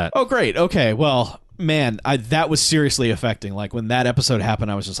down on that. Oh, great. Okay, well, man, that was seriously affecting. Like, when that episode happened,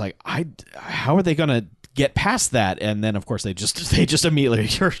 I was just like, how are they going to get past that, and then of course they just immediately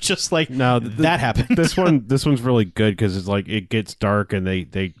you're just like, No, that happened. This one's really good because it's like it gets dark and they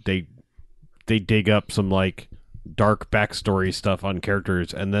dig up some like dark backstory stuff on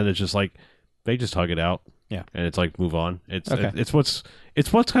characters, and then it's just like they just hug it out. Yeah, and it's like move on. It's Okay. it's what's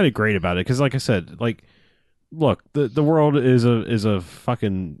kind of great about it because, like I said, like look, the world is a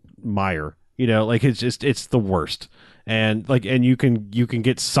fucking mire. You know, like it's the worst, and like you can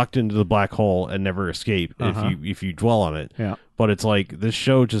get sucked into the black hole and never escape if you dwell on it. Yeah. But it's like this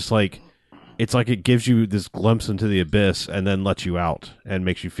show just like it's like it gives you this glimpse into the abyss and then lets you out and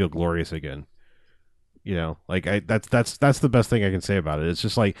makes you feel glorious again. You know, like that's the best thing I can say about it. It's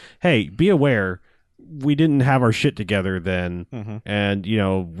just like, hey, be aware. We didn't have our shit together then, and you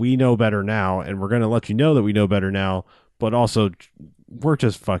know we know better now, and we're going to let you know that we know better now. But also, we're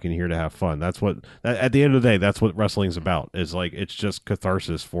just fucking here to have fun. That's what at the end of the day, that's what wrestling's about. Is like it's just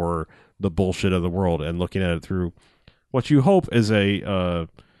catharsis for the bullshit of the world and looking at it through what you hope is a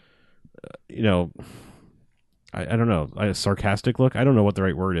you know, I don't know, a sarcastic look. I don't know what the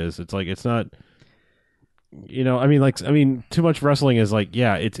right word is. It's like it's not. You know, I mean, too much wrestling is like,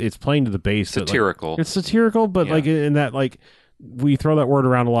 yeah, it's playing to the base. Satirical. It's satirical, but Yeah. like in that, like we throw that word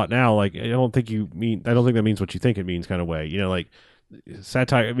around a lot now. Like, I don't think that means what you think it means, kind of way. You know, like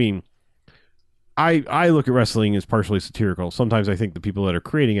satire. I mean, I look at wrestling as partially satirical. Sometimes I think the people that are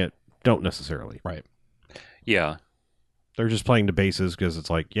creating it don't necessarily. Right. Yeah. They're just playing to bases because it's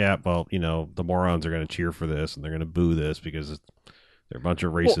like, yeah, well, you know, the morons are going to cheer for this and they're going to boo this because they're a bunch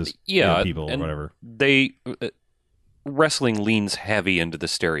of racist people or and whatever. They wrestling leans heavy into the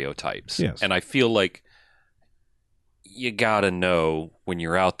stereotypes. Yes. And I feel like you gotta know when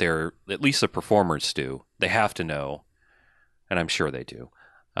you're out there, at least the performers do, they have to know, and I'm sure they do,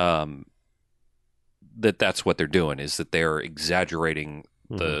 that's what they're doing, is that they're exaggerating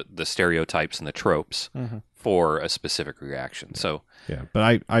the stereotypes and the tropes for a specific reaction. So yeah,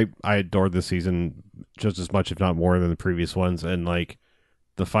 but I adored this season just as much, if not more, than the previous ones, and like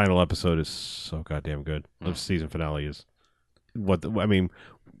the final episode is so goddamn good. The season finale is I mean,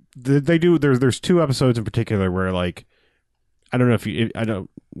 they do. There's two episodes in particular where like I don't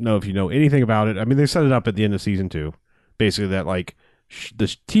know if you know anything about it. I mean, they set it up at the end of season 2, basically that like the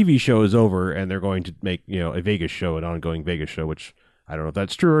TV show is over and they're going to make a Vegas show, an ongoing Vegas show, which I don't know if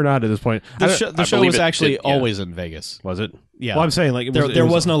that's true or not at this point. The show believe was actually it, yeah. always in Vegas. Was it? Yeah. Well, I'm saying like There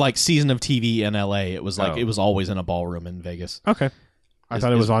was no like season of TV in LA. It was like Oh. it was always in a ballroom in Vegas. Okay. I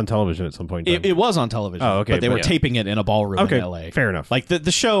thought it was on television at some point in time. It was on television. Oh, okay, But they were but- taping it in a ballroom Okay, in LA. fair enough. Like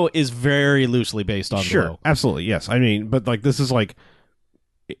the show is very loosely based on Sure, Glow. absolutely, yes. I mean, but like this is like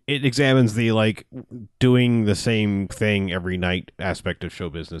it examines the like doing the same thing every night aspect of show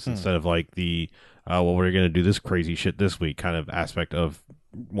business instead of like the well, we're going to do this crazy shit this week kind of aspect of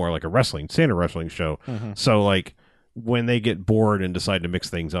more like a standard wrestling show. So like when they get bored and decide to mix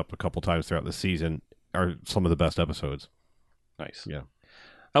things up a couple times throughout the season are some of the best episodes. nice. Yeah.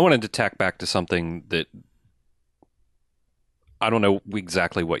 I wanted to tack back to something that I don't know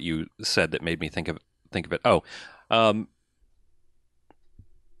exactly what you said that made me think of it. Oh,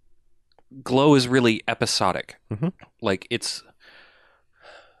 Glow is really episodic. Mhm. Like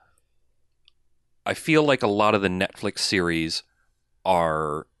I feel like a lot of the Netflix series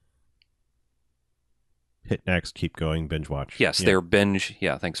are, Hit next, keep going, binge watch. yes, Yeah. they're binge.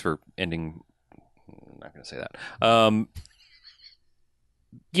 Yeah, thanks for ending. I'm not going to say that.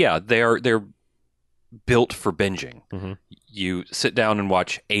 Yeah, they're built for binging. Mhm. You sit down and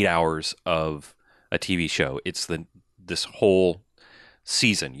watch 8 hours of a TV show. It's this whole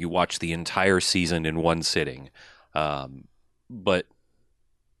season. You watch the entire season in one sitting. But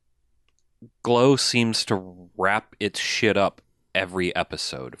Glow seems to wrap its shit up every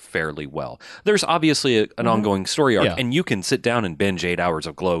episode fairly well. There's obviously an ongoing story arc, Yeah. and you can sit down and binge 8 hours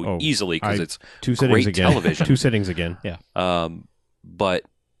of Glow Oh, easily because it's Two sittings great again. television. Two sittings again. But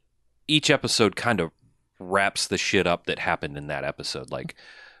each episode kind of wraps the shit up that happened in that episode. Like,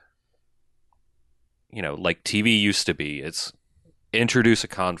 like TV used to be. It's introduce a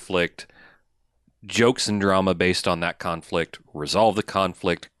conflict, jokes and drama based on that conflict, resolve the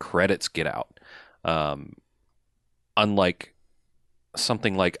conflict, credits, get out. Unlike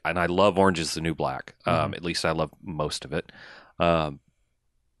something like, and I love Orange is the New Black. At least I love most of it. There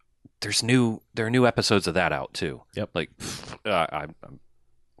are new episodes of that out too. Yep. Like, I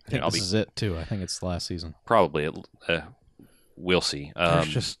think this is it too. I think it's the last season. probably we'll see.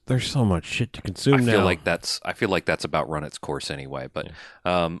 There's so much shit to consume I now. feel like that's about run its course anyway. But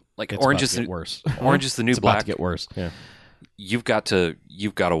like It's Orange about is to get worse. Orange is the New It's about Black. to get worse. You've got to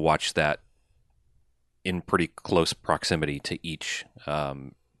watch that in pretty close proximity to each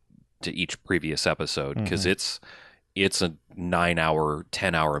to each previous episode because it's a 9-hour,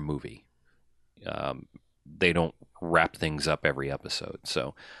 10-hour movie. They don't wrap things up every episode.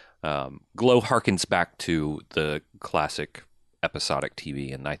 So Glow harkens back to the classic episodic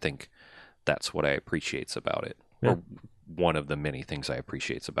TV, and I think that's what I appreciates about it. Yeah. Or one of the many things I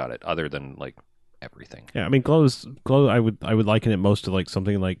appreciates about it, other than like everything. Yeah, I mean, Glow. I would liken it most to like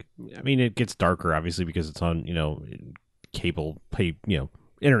something like. I mean, it gets darker obviously because it's on cable pay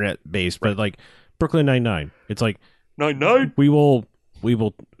internet based, but like Brooklyn Nine-Nine, it's like 9-9. we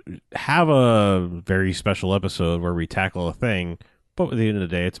will have a very special episode where we tackle a thing, but at the end of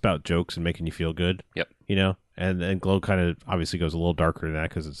the day, it's about jokes and making you feel good. Yep. And Glow kind of obviously goes a little darker than that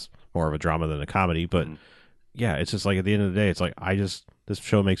because it's more of a drama than a comedy, but. Yeah, it's just like at the end of the day, it's like this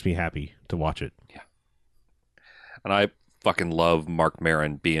show makes me happy to watch it. Yeah. And I fucking love Mark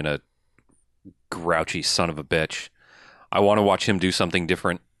Maron being a grouchy son of a bitch. I want to watch him do something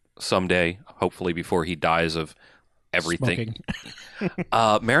different someday, hopefully before he dies of everything.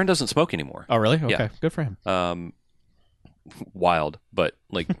 Maron doesn't smoke anymore. Oh, really? Okay, Yeah. good for him. Wild, but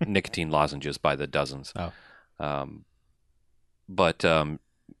like nicotine lozenges by the dozens. Oh. But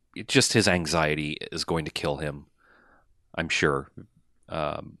just his anxiety is going to kill him, I'm sure.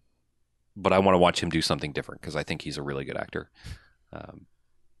 But I want to watch him do something different because I think he's a really good actor.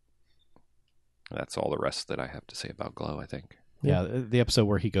 That's all the rest that I have to say about Glow, I think. Yeah, the episode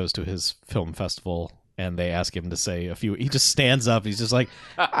where he goes to his film festival and they ask him to say a few. He just stands up. He's just like,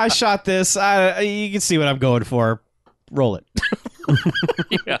 "I shot this. You can see what I'm going for. Roll it."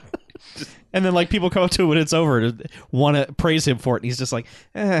 Yeah. And then like people come up to him when it's over to want to praise him for it, and he's just like,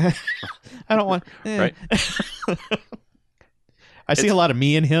 I don't want. Right. I see a lot of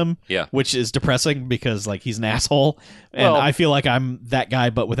me in him, Yeah. which is depressing because like he's an asshole, and Well- I feel like I'm that guy,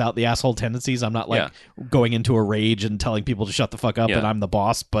 but without the asshole tendencies. I'm not like going into a rage and telling people to shut the fuck up, Yeah. and I'm the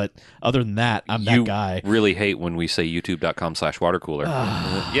boss. But other than that, I'm You that guy. really hate when we say youtube.com/watercooler.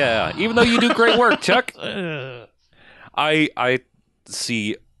 Yeah, even though you do great work, Chuck. I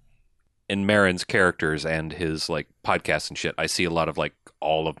see in Maron's characters and his like podcasts and shit, I see a lot of like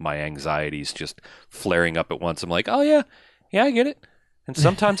all of my anxieties just flaring up at once. I'm like, oh yeah, I get it. And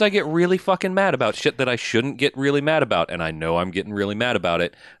sometimes I get really fucking mad about shit that I shouldn't get really mad about, and I know I'm getting really mad about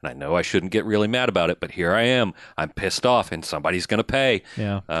it, and I know I shouldn't get really mad about it, but here I am. I'm pissed off, and somebody's gonna pay.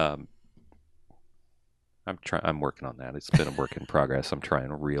 Yeah. I'm working on that. It's been a work in progress. I'm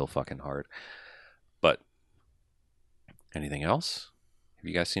trying real fucking hard. But anything else? Have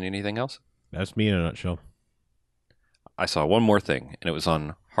you guys seen anything else? That's me in a nutshell. I saw one more thing, and it was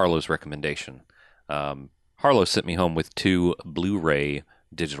on Harlow's recommendation. Harlow sent me home with 2 Blu-ray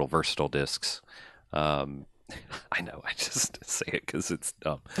digital versatile discs. I know, I just say it because it's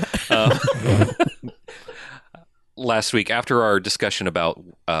dumb. Last week, after our discussion about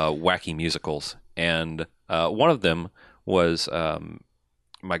wacky musicals, and one of them was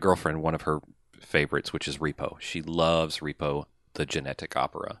my girlfriend, one of her favorites, which is Repo. She loves Repo, the Genetic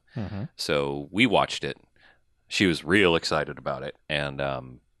Opera. Mm-hmm. So we watched it. She was real excited about it, and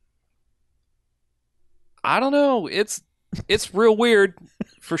I don't know. It's real weird,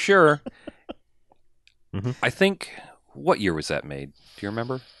 for sure. Mhm. I think, what year was that made? Do you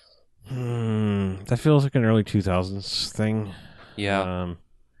remember? That feels like an early 2000s thing. Yeah,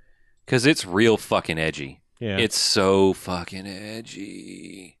 because it's real fucking edgy. Yeah. It's so fucking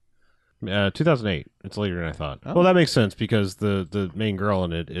edgy. 2008. It's later than I thought. Oh. Well, that makes sense because the main girl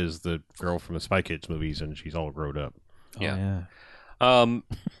in it is the girl from the Spy Kids movies, and she's all grown up. Yeah.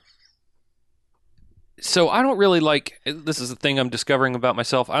 So I don't really like. This is the thing I'm discovering about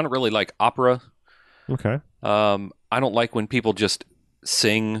myself. I don't really like opera. Okay. I don't like when people just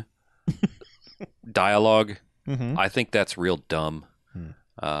sing dialogue. Mm-hmm. I think that's real dumb.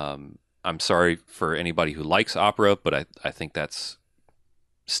 I'm sorry for anybody who likes opera, but I think that's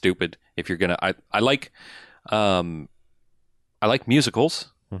stupid. If you're gonna, I like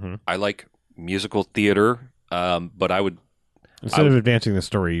musicals. Mm-hmm. I like musical theater. But I would. Instead of advancing the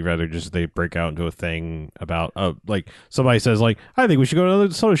story, you'd rather just they break out into a thing about like somebody says like I think we should go to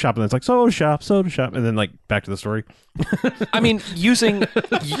the soda shop, and it's like soda shop, and then like back to the story. I mean, using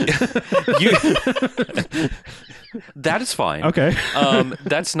that is fine. Okay.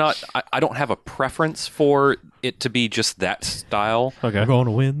 That's not. I don't have a preference for it to be just that style. Okay. We're going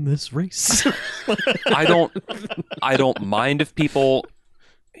to win this race. I don't mind if people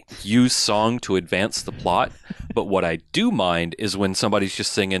use song to advance the plot, but what I do mind is when somebody's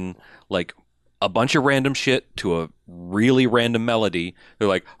just singing like a bunch of random shit to a really random melody. They're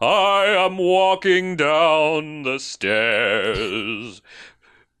like, I am walking down the stairs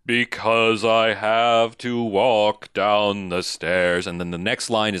because I have to walk down the stairs. And then the next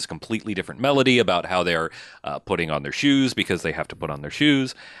line is a completely different melody about how they're putting on their shoes because they have to put on their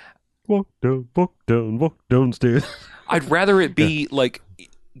shoes. Walk down stairs. I'd rather it be like,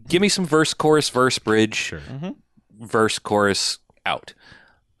 give me some verse, chorus, bridge, Sure. verse, chorus, out.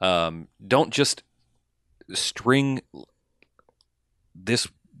 Don't just string this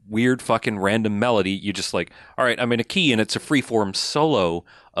weird fucking random melody. You just like, all right, I'm in a key and it's a freeform solo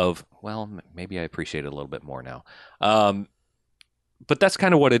of, well, maybe I appreciate it a little bit more now. But that's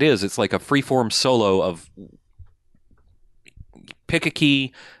kind of what it is. It's like a freeform solo of pick a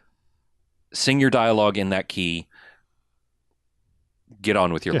key, sing your dialogue in that key, get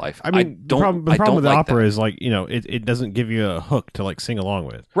on with your life. I mean, the problem with the opera is like, it doesn't give you a hook to like sing along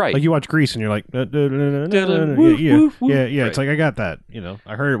with. Right. Like you watch Grease and you're like, yeah. It's like, I got that.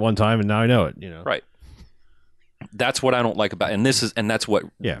 I heard it one time and now I know it. Right. That's what I don't like about, and that's what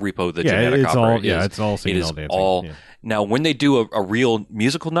Repo the Genetic it's Opera all, is. Yeah, it's all singing, it is all dancing. all. Yeah. Now, when they do a real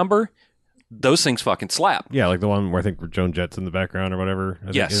musical number, those things fucking slap. Yeah, like the one where I think Joan Jett's in the background or whatever.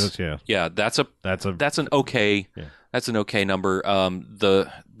 I think it is, yeah. That's an okay. Yeah. That's an okay number.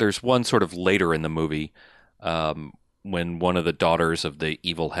 There's one sort of later in the movie when one of the daughters of the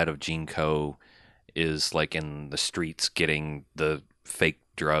evil head of GeneCo is like in the streets getting the fake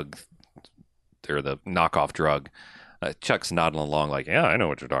drug or the knockoff drug. Chuck's nodding along like, yeah, I know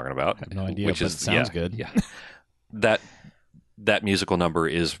what you're talking about. I have no idea, but it sounds good. Yeah. That musical number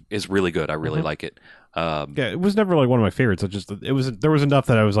is really good. I really like it. It was never like one of my favorites. There was enough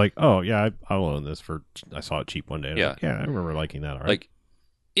that I was like, oh yeah, I'll own this I saw it cheap one day. Yeah. Like, I remember liking that. All right. Like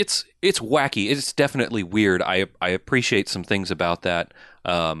it's wacky. It's definitely weird. I appreciate some things about that.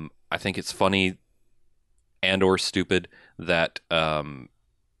 I think it's funny and or stupid that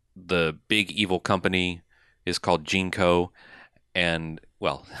the big evil company is called GeneCo, and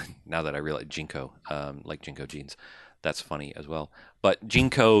well, now that I realize GeneCo, like GeneCo jeans. That's funny as well. But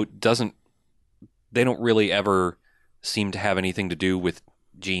GeneCo they don't really ever seem to have anything to do with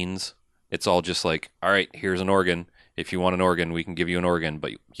genes. It's all just like, all right, here's an organ. If you want an organ, we can give you an organ,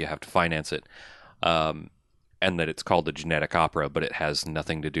 but you have to finance it. And that it's called the Genetic Opera, but it has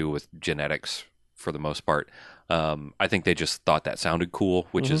nothing to do with genetics for the most part. I think they just thought that sounded cool,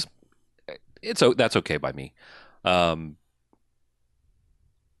 which is, that's okay by me.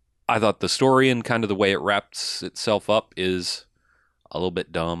 I thought the story and kind of the way it wraps itself up is a little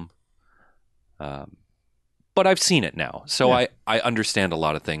bit dumb. But I've seen it now, so I understand a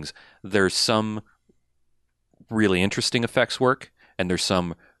lot of things. There's some really interesting effects work, and there's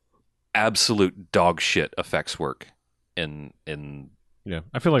some absolute dog shit effects work in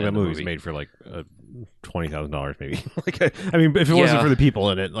I feel like that movie's made for like $20,000 maybe. Like, I mean, if it wasn't for the people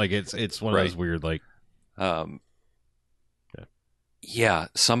in it, like it's one of those weird like. Yeah,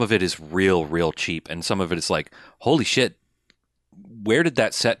 some of it is real cheap, and some of it is like, holy shit, where did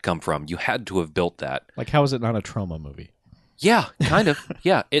that set come from? You had to have built that. Like, how is it not a trauma movie? Yeah, kind of.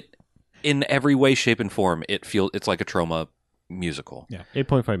 Yeah, it in every way, shape, and form, it's like a trauma musical. Yeah,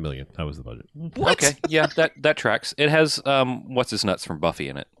 $8.5 million. That was the budget. What? Okay, yeah, that tracks. It has what's his nuts from Buffy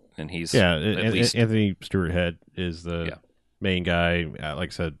in it, and he's at least Anthony Stewart Head is the main guy. Like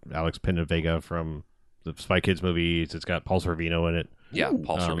I said, Alex Pineda from the Spy Kids movies. It's got Paul Sorvino in it. Yeah,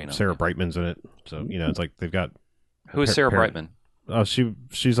 Paul Sorvino. Sarah Brightman's in it. So, it's like they've got... Who is Sarah Brightman? Oh,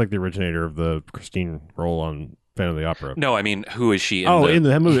 she's like the originator of the Christine role on Phantom of the Opera. No, I mean, who is she in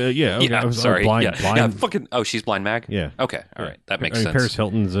the movie? Yeah, okay. Yeah, sorry. Blind. Fucking... Oh, she's Blind Mag? Yeah. Okay, all right. That makes sense. Paris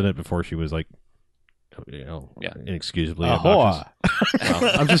Hilton's in it before she was like... inexcusably obnoxious.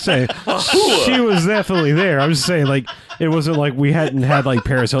 I'm just saying she was definitely there. I'm just saying, like, it wasn't like we hadn't had like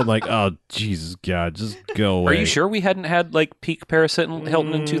Paris Hilton, like, oh Jesus God, just go away. Are you sure we hadn't had like peak Paris Hilton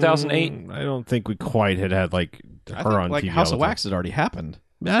in 2008? I don't think we quite had like her on like TV. House of Wax had already happened.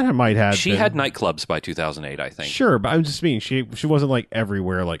 That might have. She had nightclubs by 2008, I think. Sure, but I'm just meaning she wasn't like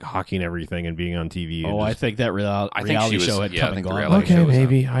everywhere, like hawking everything and being on TV. Oh, I think that reality show had come and gone. Okay,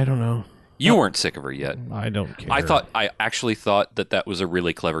 maybe I don't know. You weren't sick of her yet. I don't care. I actually thought that was a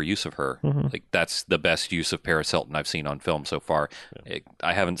really clever use of her. Mm-hmm. Like, that's the best use of Paris Hilton I've seen on film so far. Yeah.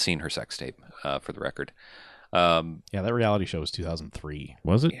 I haven't seen her sex tape, for the record. That reality show was 2003.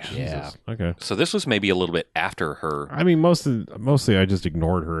 Was it? Yeah. Okay. So this was maybe a little bit after her. I mean, mostly I just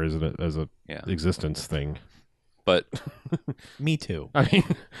ignored her as a existence thing. But me too. I mean,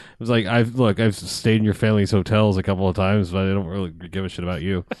 it was like I've stayed in your family's hotels a couple of times, but I don't really give a shit about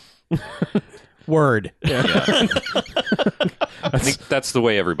you. Word. Yeah. I think that's the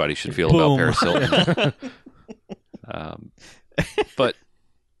way everybody should feel about Paris Hilton. But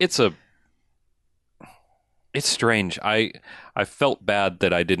it's It's strange. I felt bad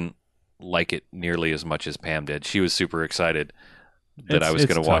that I didn't like it nearly as much as Pam did. She was super excited that I was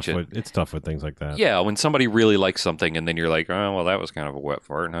going to watch it. It's tough with things like that. Yeah, when somebody really likes something and then you're like, oh, well, that was kind of a wet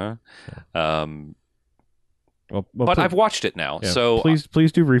fart, huh? Well, But I've watched it now, yeah, so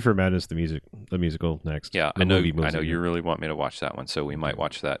please do Reefer Madness the musical next. yeah, The I know movie you really want me to watch that one, so we might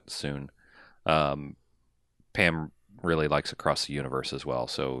watch that soon. Pam really likes Across the Universe as well,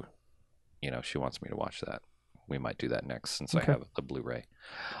 so she wants me to watch that. We might do that next since I have the Blu-ray.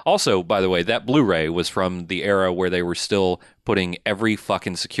 Also, by the way, that Blu-ray was from the era where they were still putting every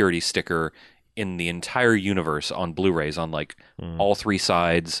fucking security sticker in the entire universe on Blu-rays on like all three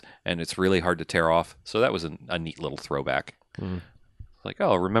sides, and it's really hard to tear off. So that was a neat little throwback. Like,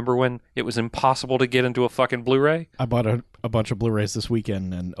 oh, remember when it was impossible to get into a fucking Blu-ray? I bought a bunch of Blu-rays this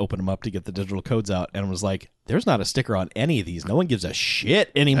weekend and opened them up to get the digital codes out, and was like, "There's not a sticker on any of these. No one gives a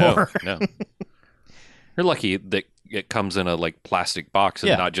shit anymore." No. You're lucky that it comes in a like plastic box and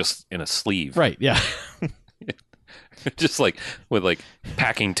Yeah. not just in a sleeve. Right? Yeah. Just like with like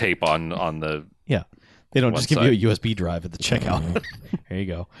packing tape on the. Yeah. They don't One just give side. you a USB drive at the checkout. There you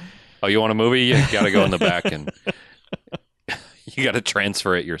go. Oh, you want a movie? You got to go in the back and you got to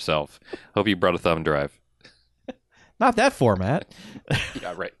transfer it yourself. Hope you brought a thumb drive. Not that format.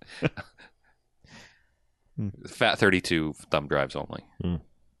 Yeah, right. Fat 32 thumb drives only. Yeah.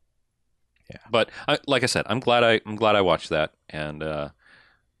 But like I said, I'm glad I watched that, and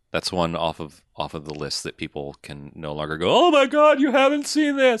that's one off of the list that people can no longer go, "Oh my god, you haven't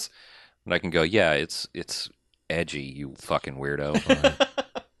seen this," and I can go, "Yeah, it's edgy, you fucking weirdo."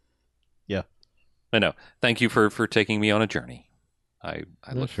 Yeah. I know. Thank you for taking me on a journey. I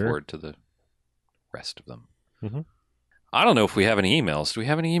look sure. forward to the rest of them. Mhm. I don't know if we have any emails. Do we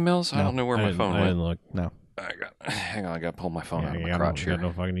have any emails? I No, don't know where I my didn't- phone I went. didn't look. No. Hang on, I got to pull my phone out of Yeah, my crotch got here.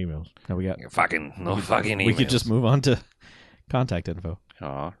 no fucking emails. No, we got. Fucking emails. We could just move on to contact info.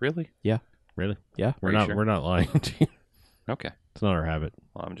 Aw, really? Really? Yeah. We're Are you not. sure? We're not lying to you. Okay. It's not our habit.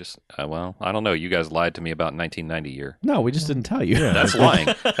 Well, I'm just well, I don't know. You guys lied to me about 1990 year. No, we just didn't tell you. Yeah. That's lying.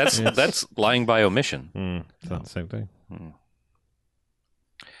 That's lying by omission. It's not the same thing.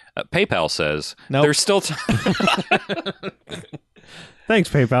 PayPal says Nope. there's still time. Thanks,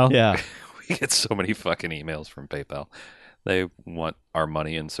 PayPal. Yeah. We get so many fucking emails from PayPal. They want our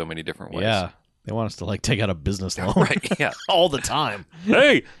money in so many different ways. Yeah. They want us to like take out a business loan. Right. Yeah. All the time.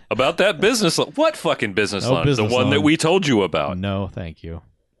 Hey, about that business loan. What fucking business No loan? business The one that loan. we told you about. No, thank you.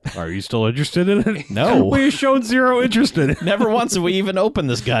 Are you still interested in it? No. We've shown zero interest in it. Never once have we even opened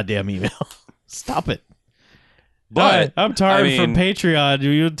this goddamn email. Stop it. But I'm tired I mean- from Patreon. Do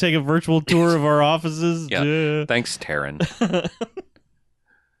you take a virtual tour of our offices? Yeah. Thanks, Taryn.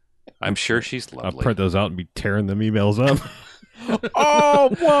 I'm sure she's I'll lovely. print those out and be tearing them emails up.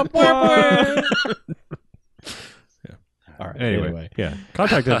 Oh, wah, wah. All right. Anyway, yeah.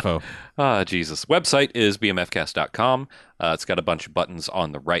 Contact info. Jesus. Website is bmfcast.com. It's got a bunch of buttons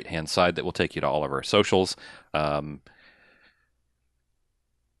on the right-hand side that will take you to all of our socials.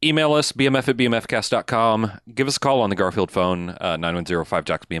 Email us, bmf@bmfcast.com. Give us a call on the Garfield phone,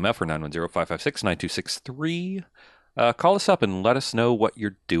 910-5JOCKS-BMF or 910-556-9263. Call us up and let us know what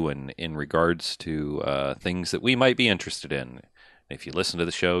you're doing in regards to things that we might be interested in. If you listen to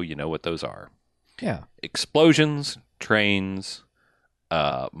the show, you know what those are. Yeah. Explosions, trains,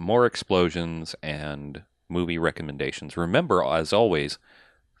 more explosions, and movie recommendations. Remember, as always,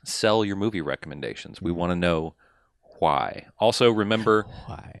 sell your movie recommendations. We want to know why. Also, remember,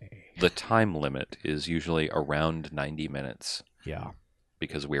 Why? the time limit is usually around 90 minutes Yeah.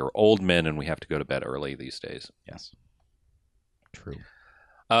 because we are old men and we have to go to bed early these days. Yes. True.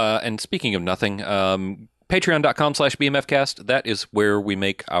 And speaking of nothing, patreon.com/bmfcast, that is where we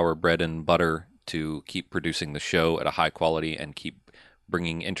make our bread and butter to keep producing the show at a high quality and keep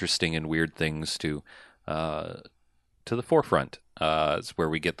bringing interesting and weird things to the forefront. It's where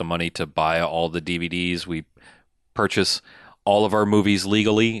we get the money to buy all the DVDs. We purchase all of our movies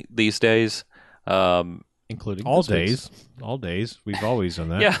legally these days. Including All this week's. days. All days. We've always done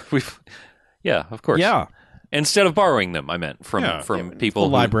that. Yeah, of course. Yeah. Instead of borrowing them, I meant from people the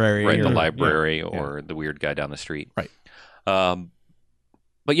who- library right? The or- library or the weird guy down the street, Right.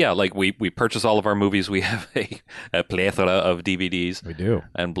 But yeah, like we purchase all of our movies. We have a plethora of DVDs We do.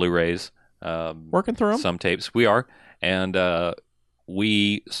 and Blu-rays. Working through them. Some tapes we are, and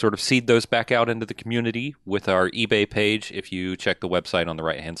we sort of seed those back out into the community with our eBay page. If you check the website on the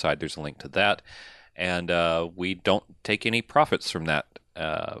right-hand side, there's a link to that, and we don't take any profits from that.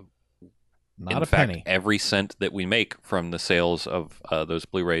 Not In a fact, penny. every cent that we make from the sales of those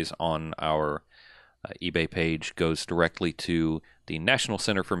Blu-rays on our eBay page goes directly to the National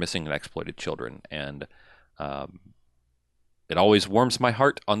Center for Missing and Exploited Children. And It always warms my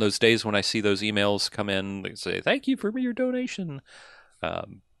heart on those days when I see those emails come in. They say, "Thank you for your donation,"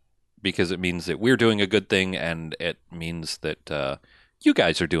 because it means that we're doing a good thing, and it means that you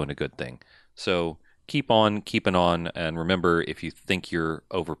guys are doing a good thing. So keep on keeping on, and remember, if you think you're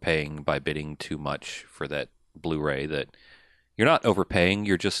overpaying by bidding too much for that Blu-ray, that you're not overpaying,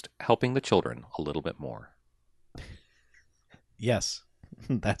 you're just helping the children a little bit more. Yes,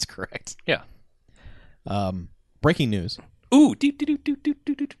 that's correct. Yeah. Breaking news. Ooh, deep, deep, deep, deep,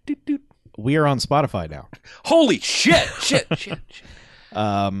 deep, deep, deep, deep. We are on Spotify now. Holy shit! Shit!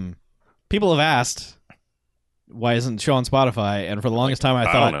 People have asked, why isn't the show on Spotify? And for the longest time,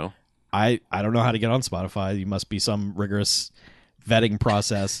 I thought, don't know. I don't know how to get on Spotify. You must be some rigorous vetting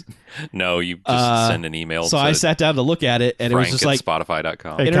process. No, you just send an email. So to I sat down to look at it, and it was just like,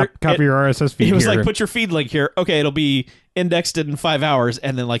 Spotify.com. Hey, It- copy your RSS feed it was here. like, put your feed link here. Okay, it'll be indexed in 5 hours,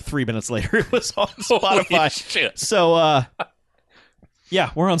 and then like 3 minutes later, it was on Spotify. Holy shit. So, yeah,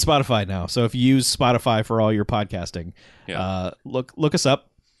 we're on Spotify now. So if you use Spotify for all your podcasting, look us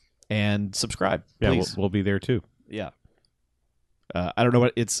up and subscribe, yeah, please. we'll be there too. Yeah. I don't know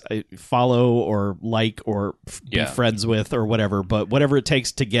what it's follow or like or be friends with or whatever, but whatever it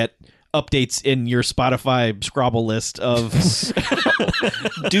takes to get updates in your Spotify Scrabble list of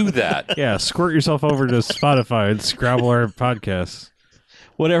Do that. Yeah, squirt yourself over to Spotify and Scrabble our podcasts.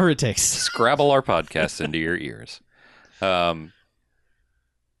 whatever it takes. Scrabble our podcast into your ears.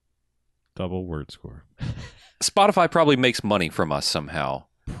 Double word score. Spotify probably makes money from us somehow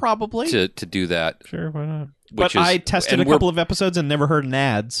Probably. to do that. Sure, why not? But I tested a couple of episodes and never heard an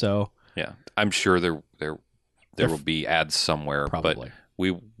ad, so Yeah, I'm sure there will be ads somewhere, probably. but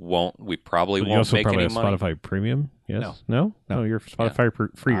we probably But you won't also make probably any have money. Spotify Premium. Yes. No. No. You're Spotify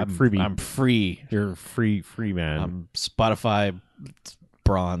freebie. I'm free. You're free man. I'm Spotify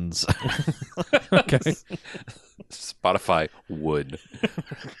bronze. Okay. Spotify would.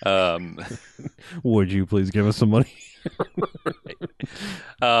 Would you please give us some money?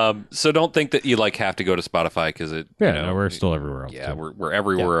 So don't think that you have to go to Spotify because it. No, we're still everywhere else. Yeah, too. we're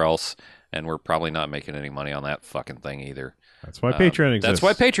everywhere else, and we're probably not making any money on that fucking thing either. That's why Patreon exists.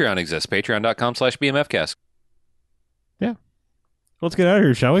 That's why Patreon exists. Patreon.com/BMFcast. Yeah. Let's get out of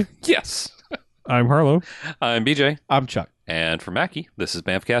here, shall we? Yes. I'm Harlow. I'm BJ. I'm Chuck. And for Mackie, this is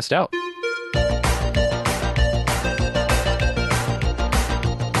BAMFcast out.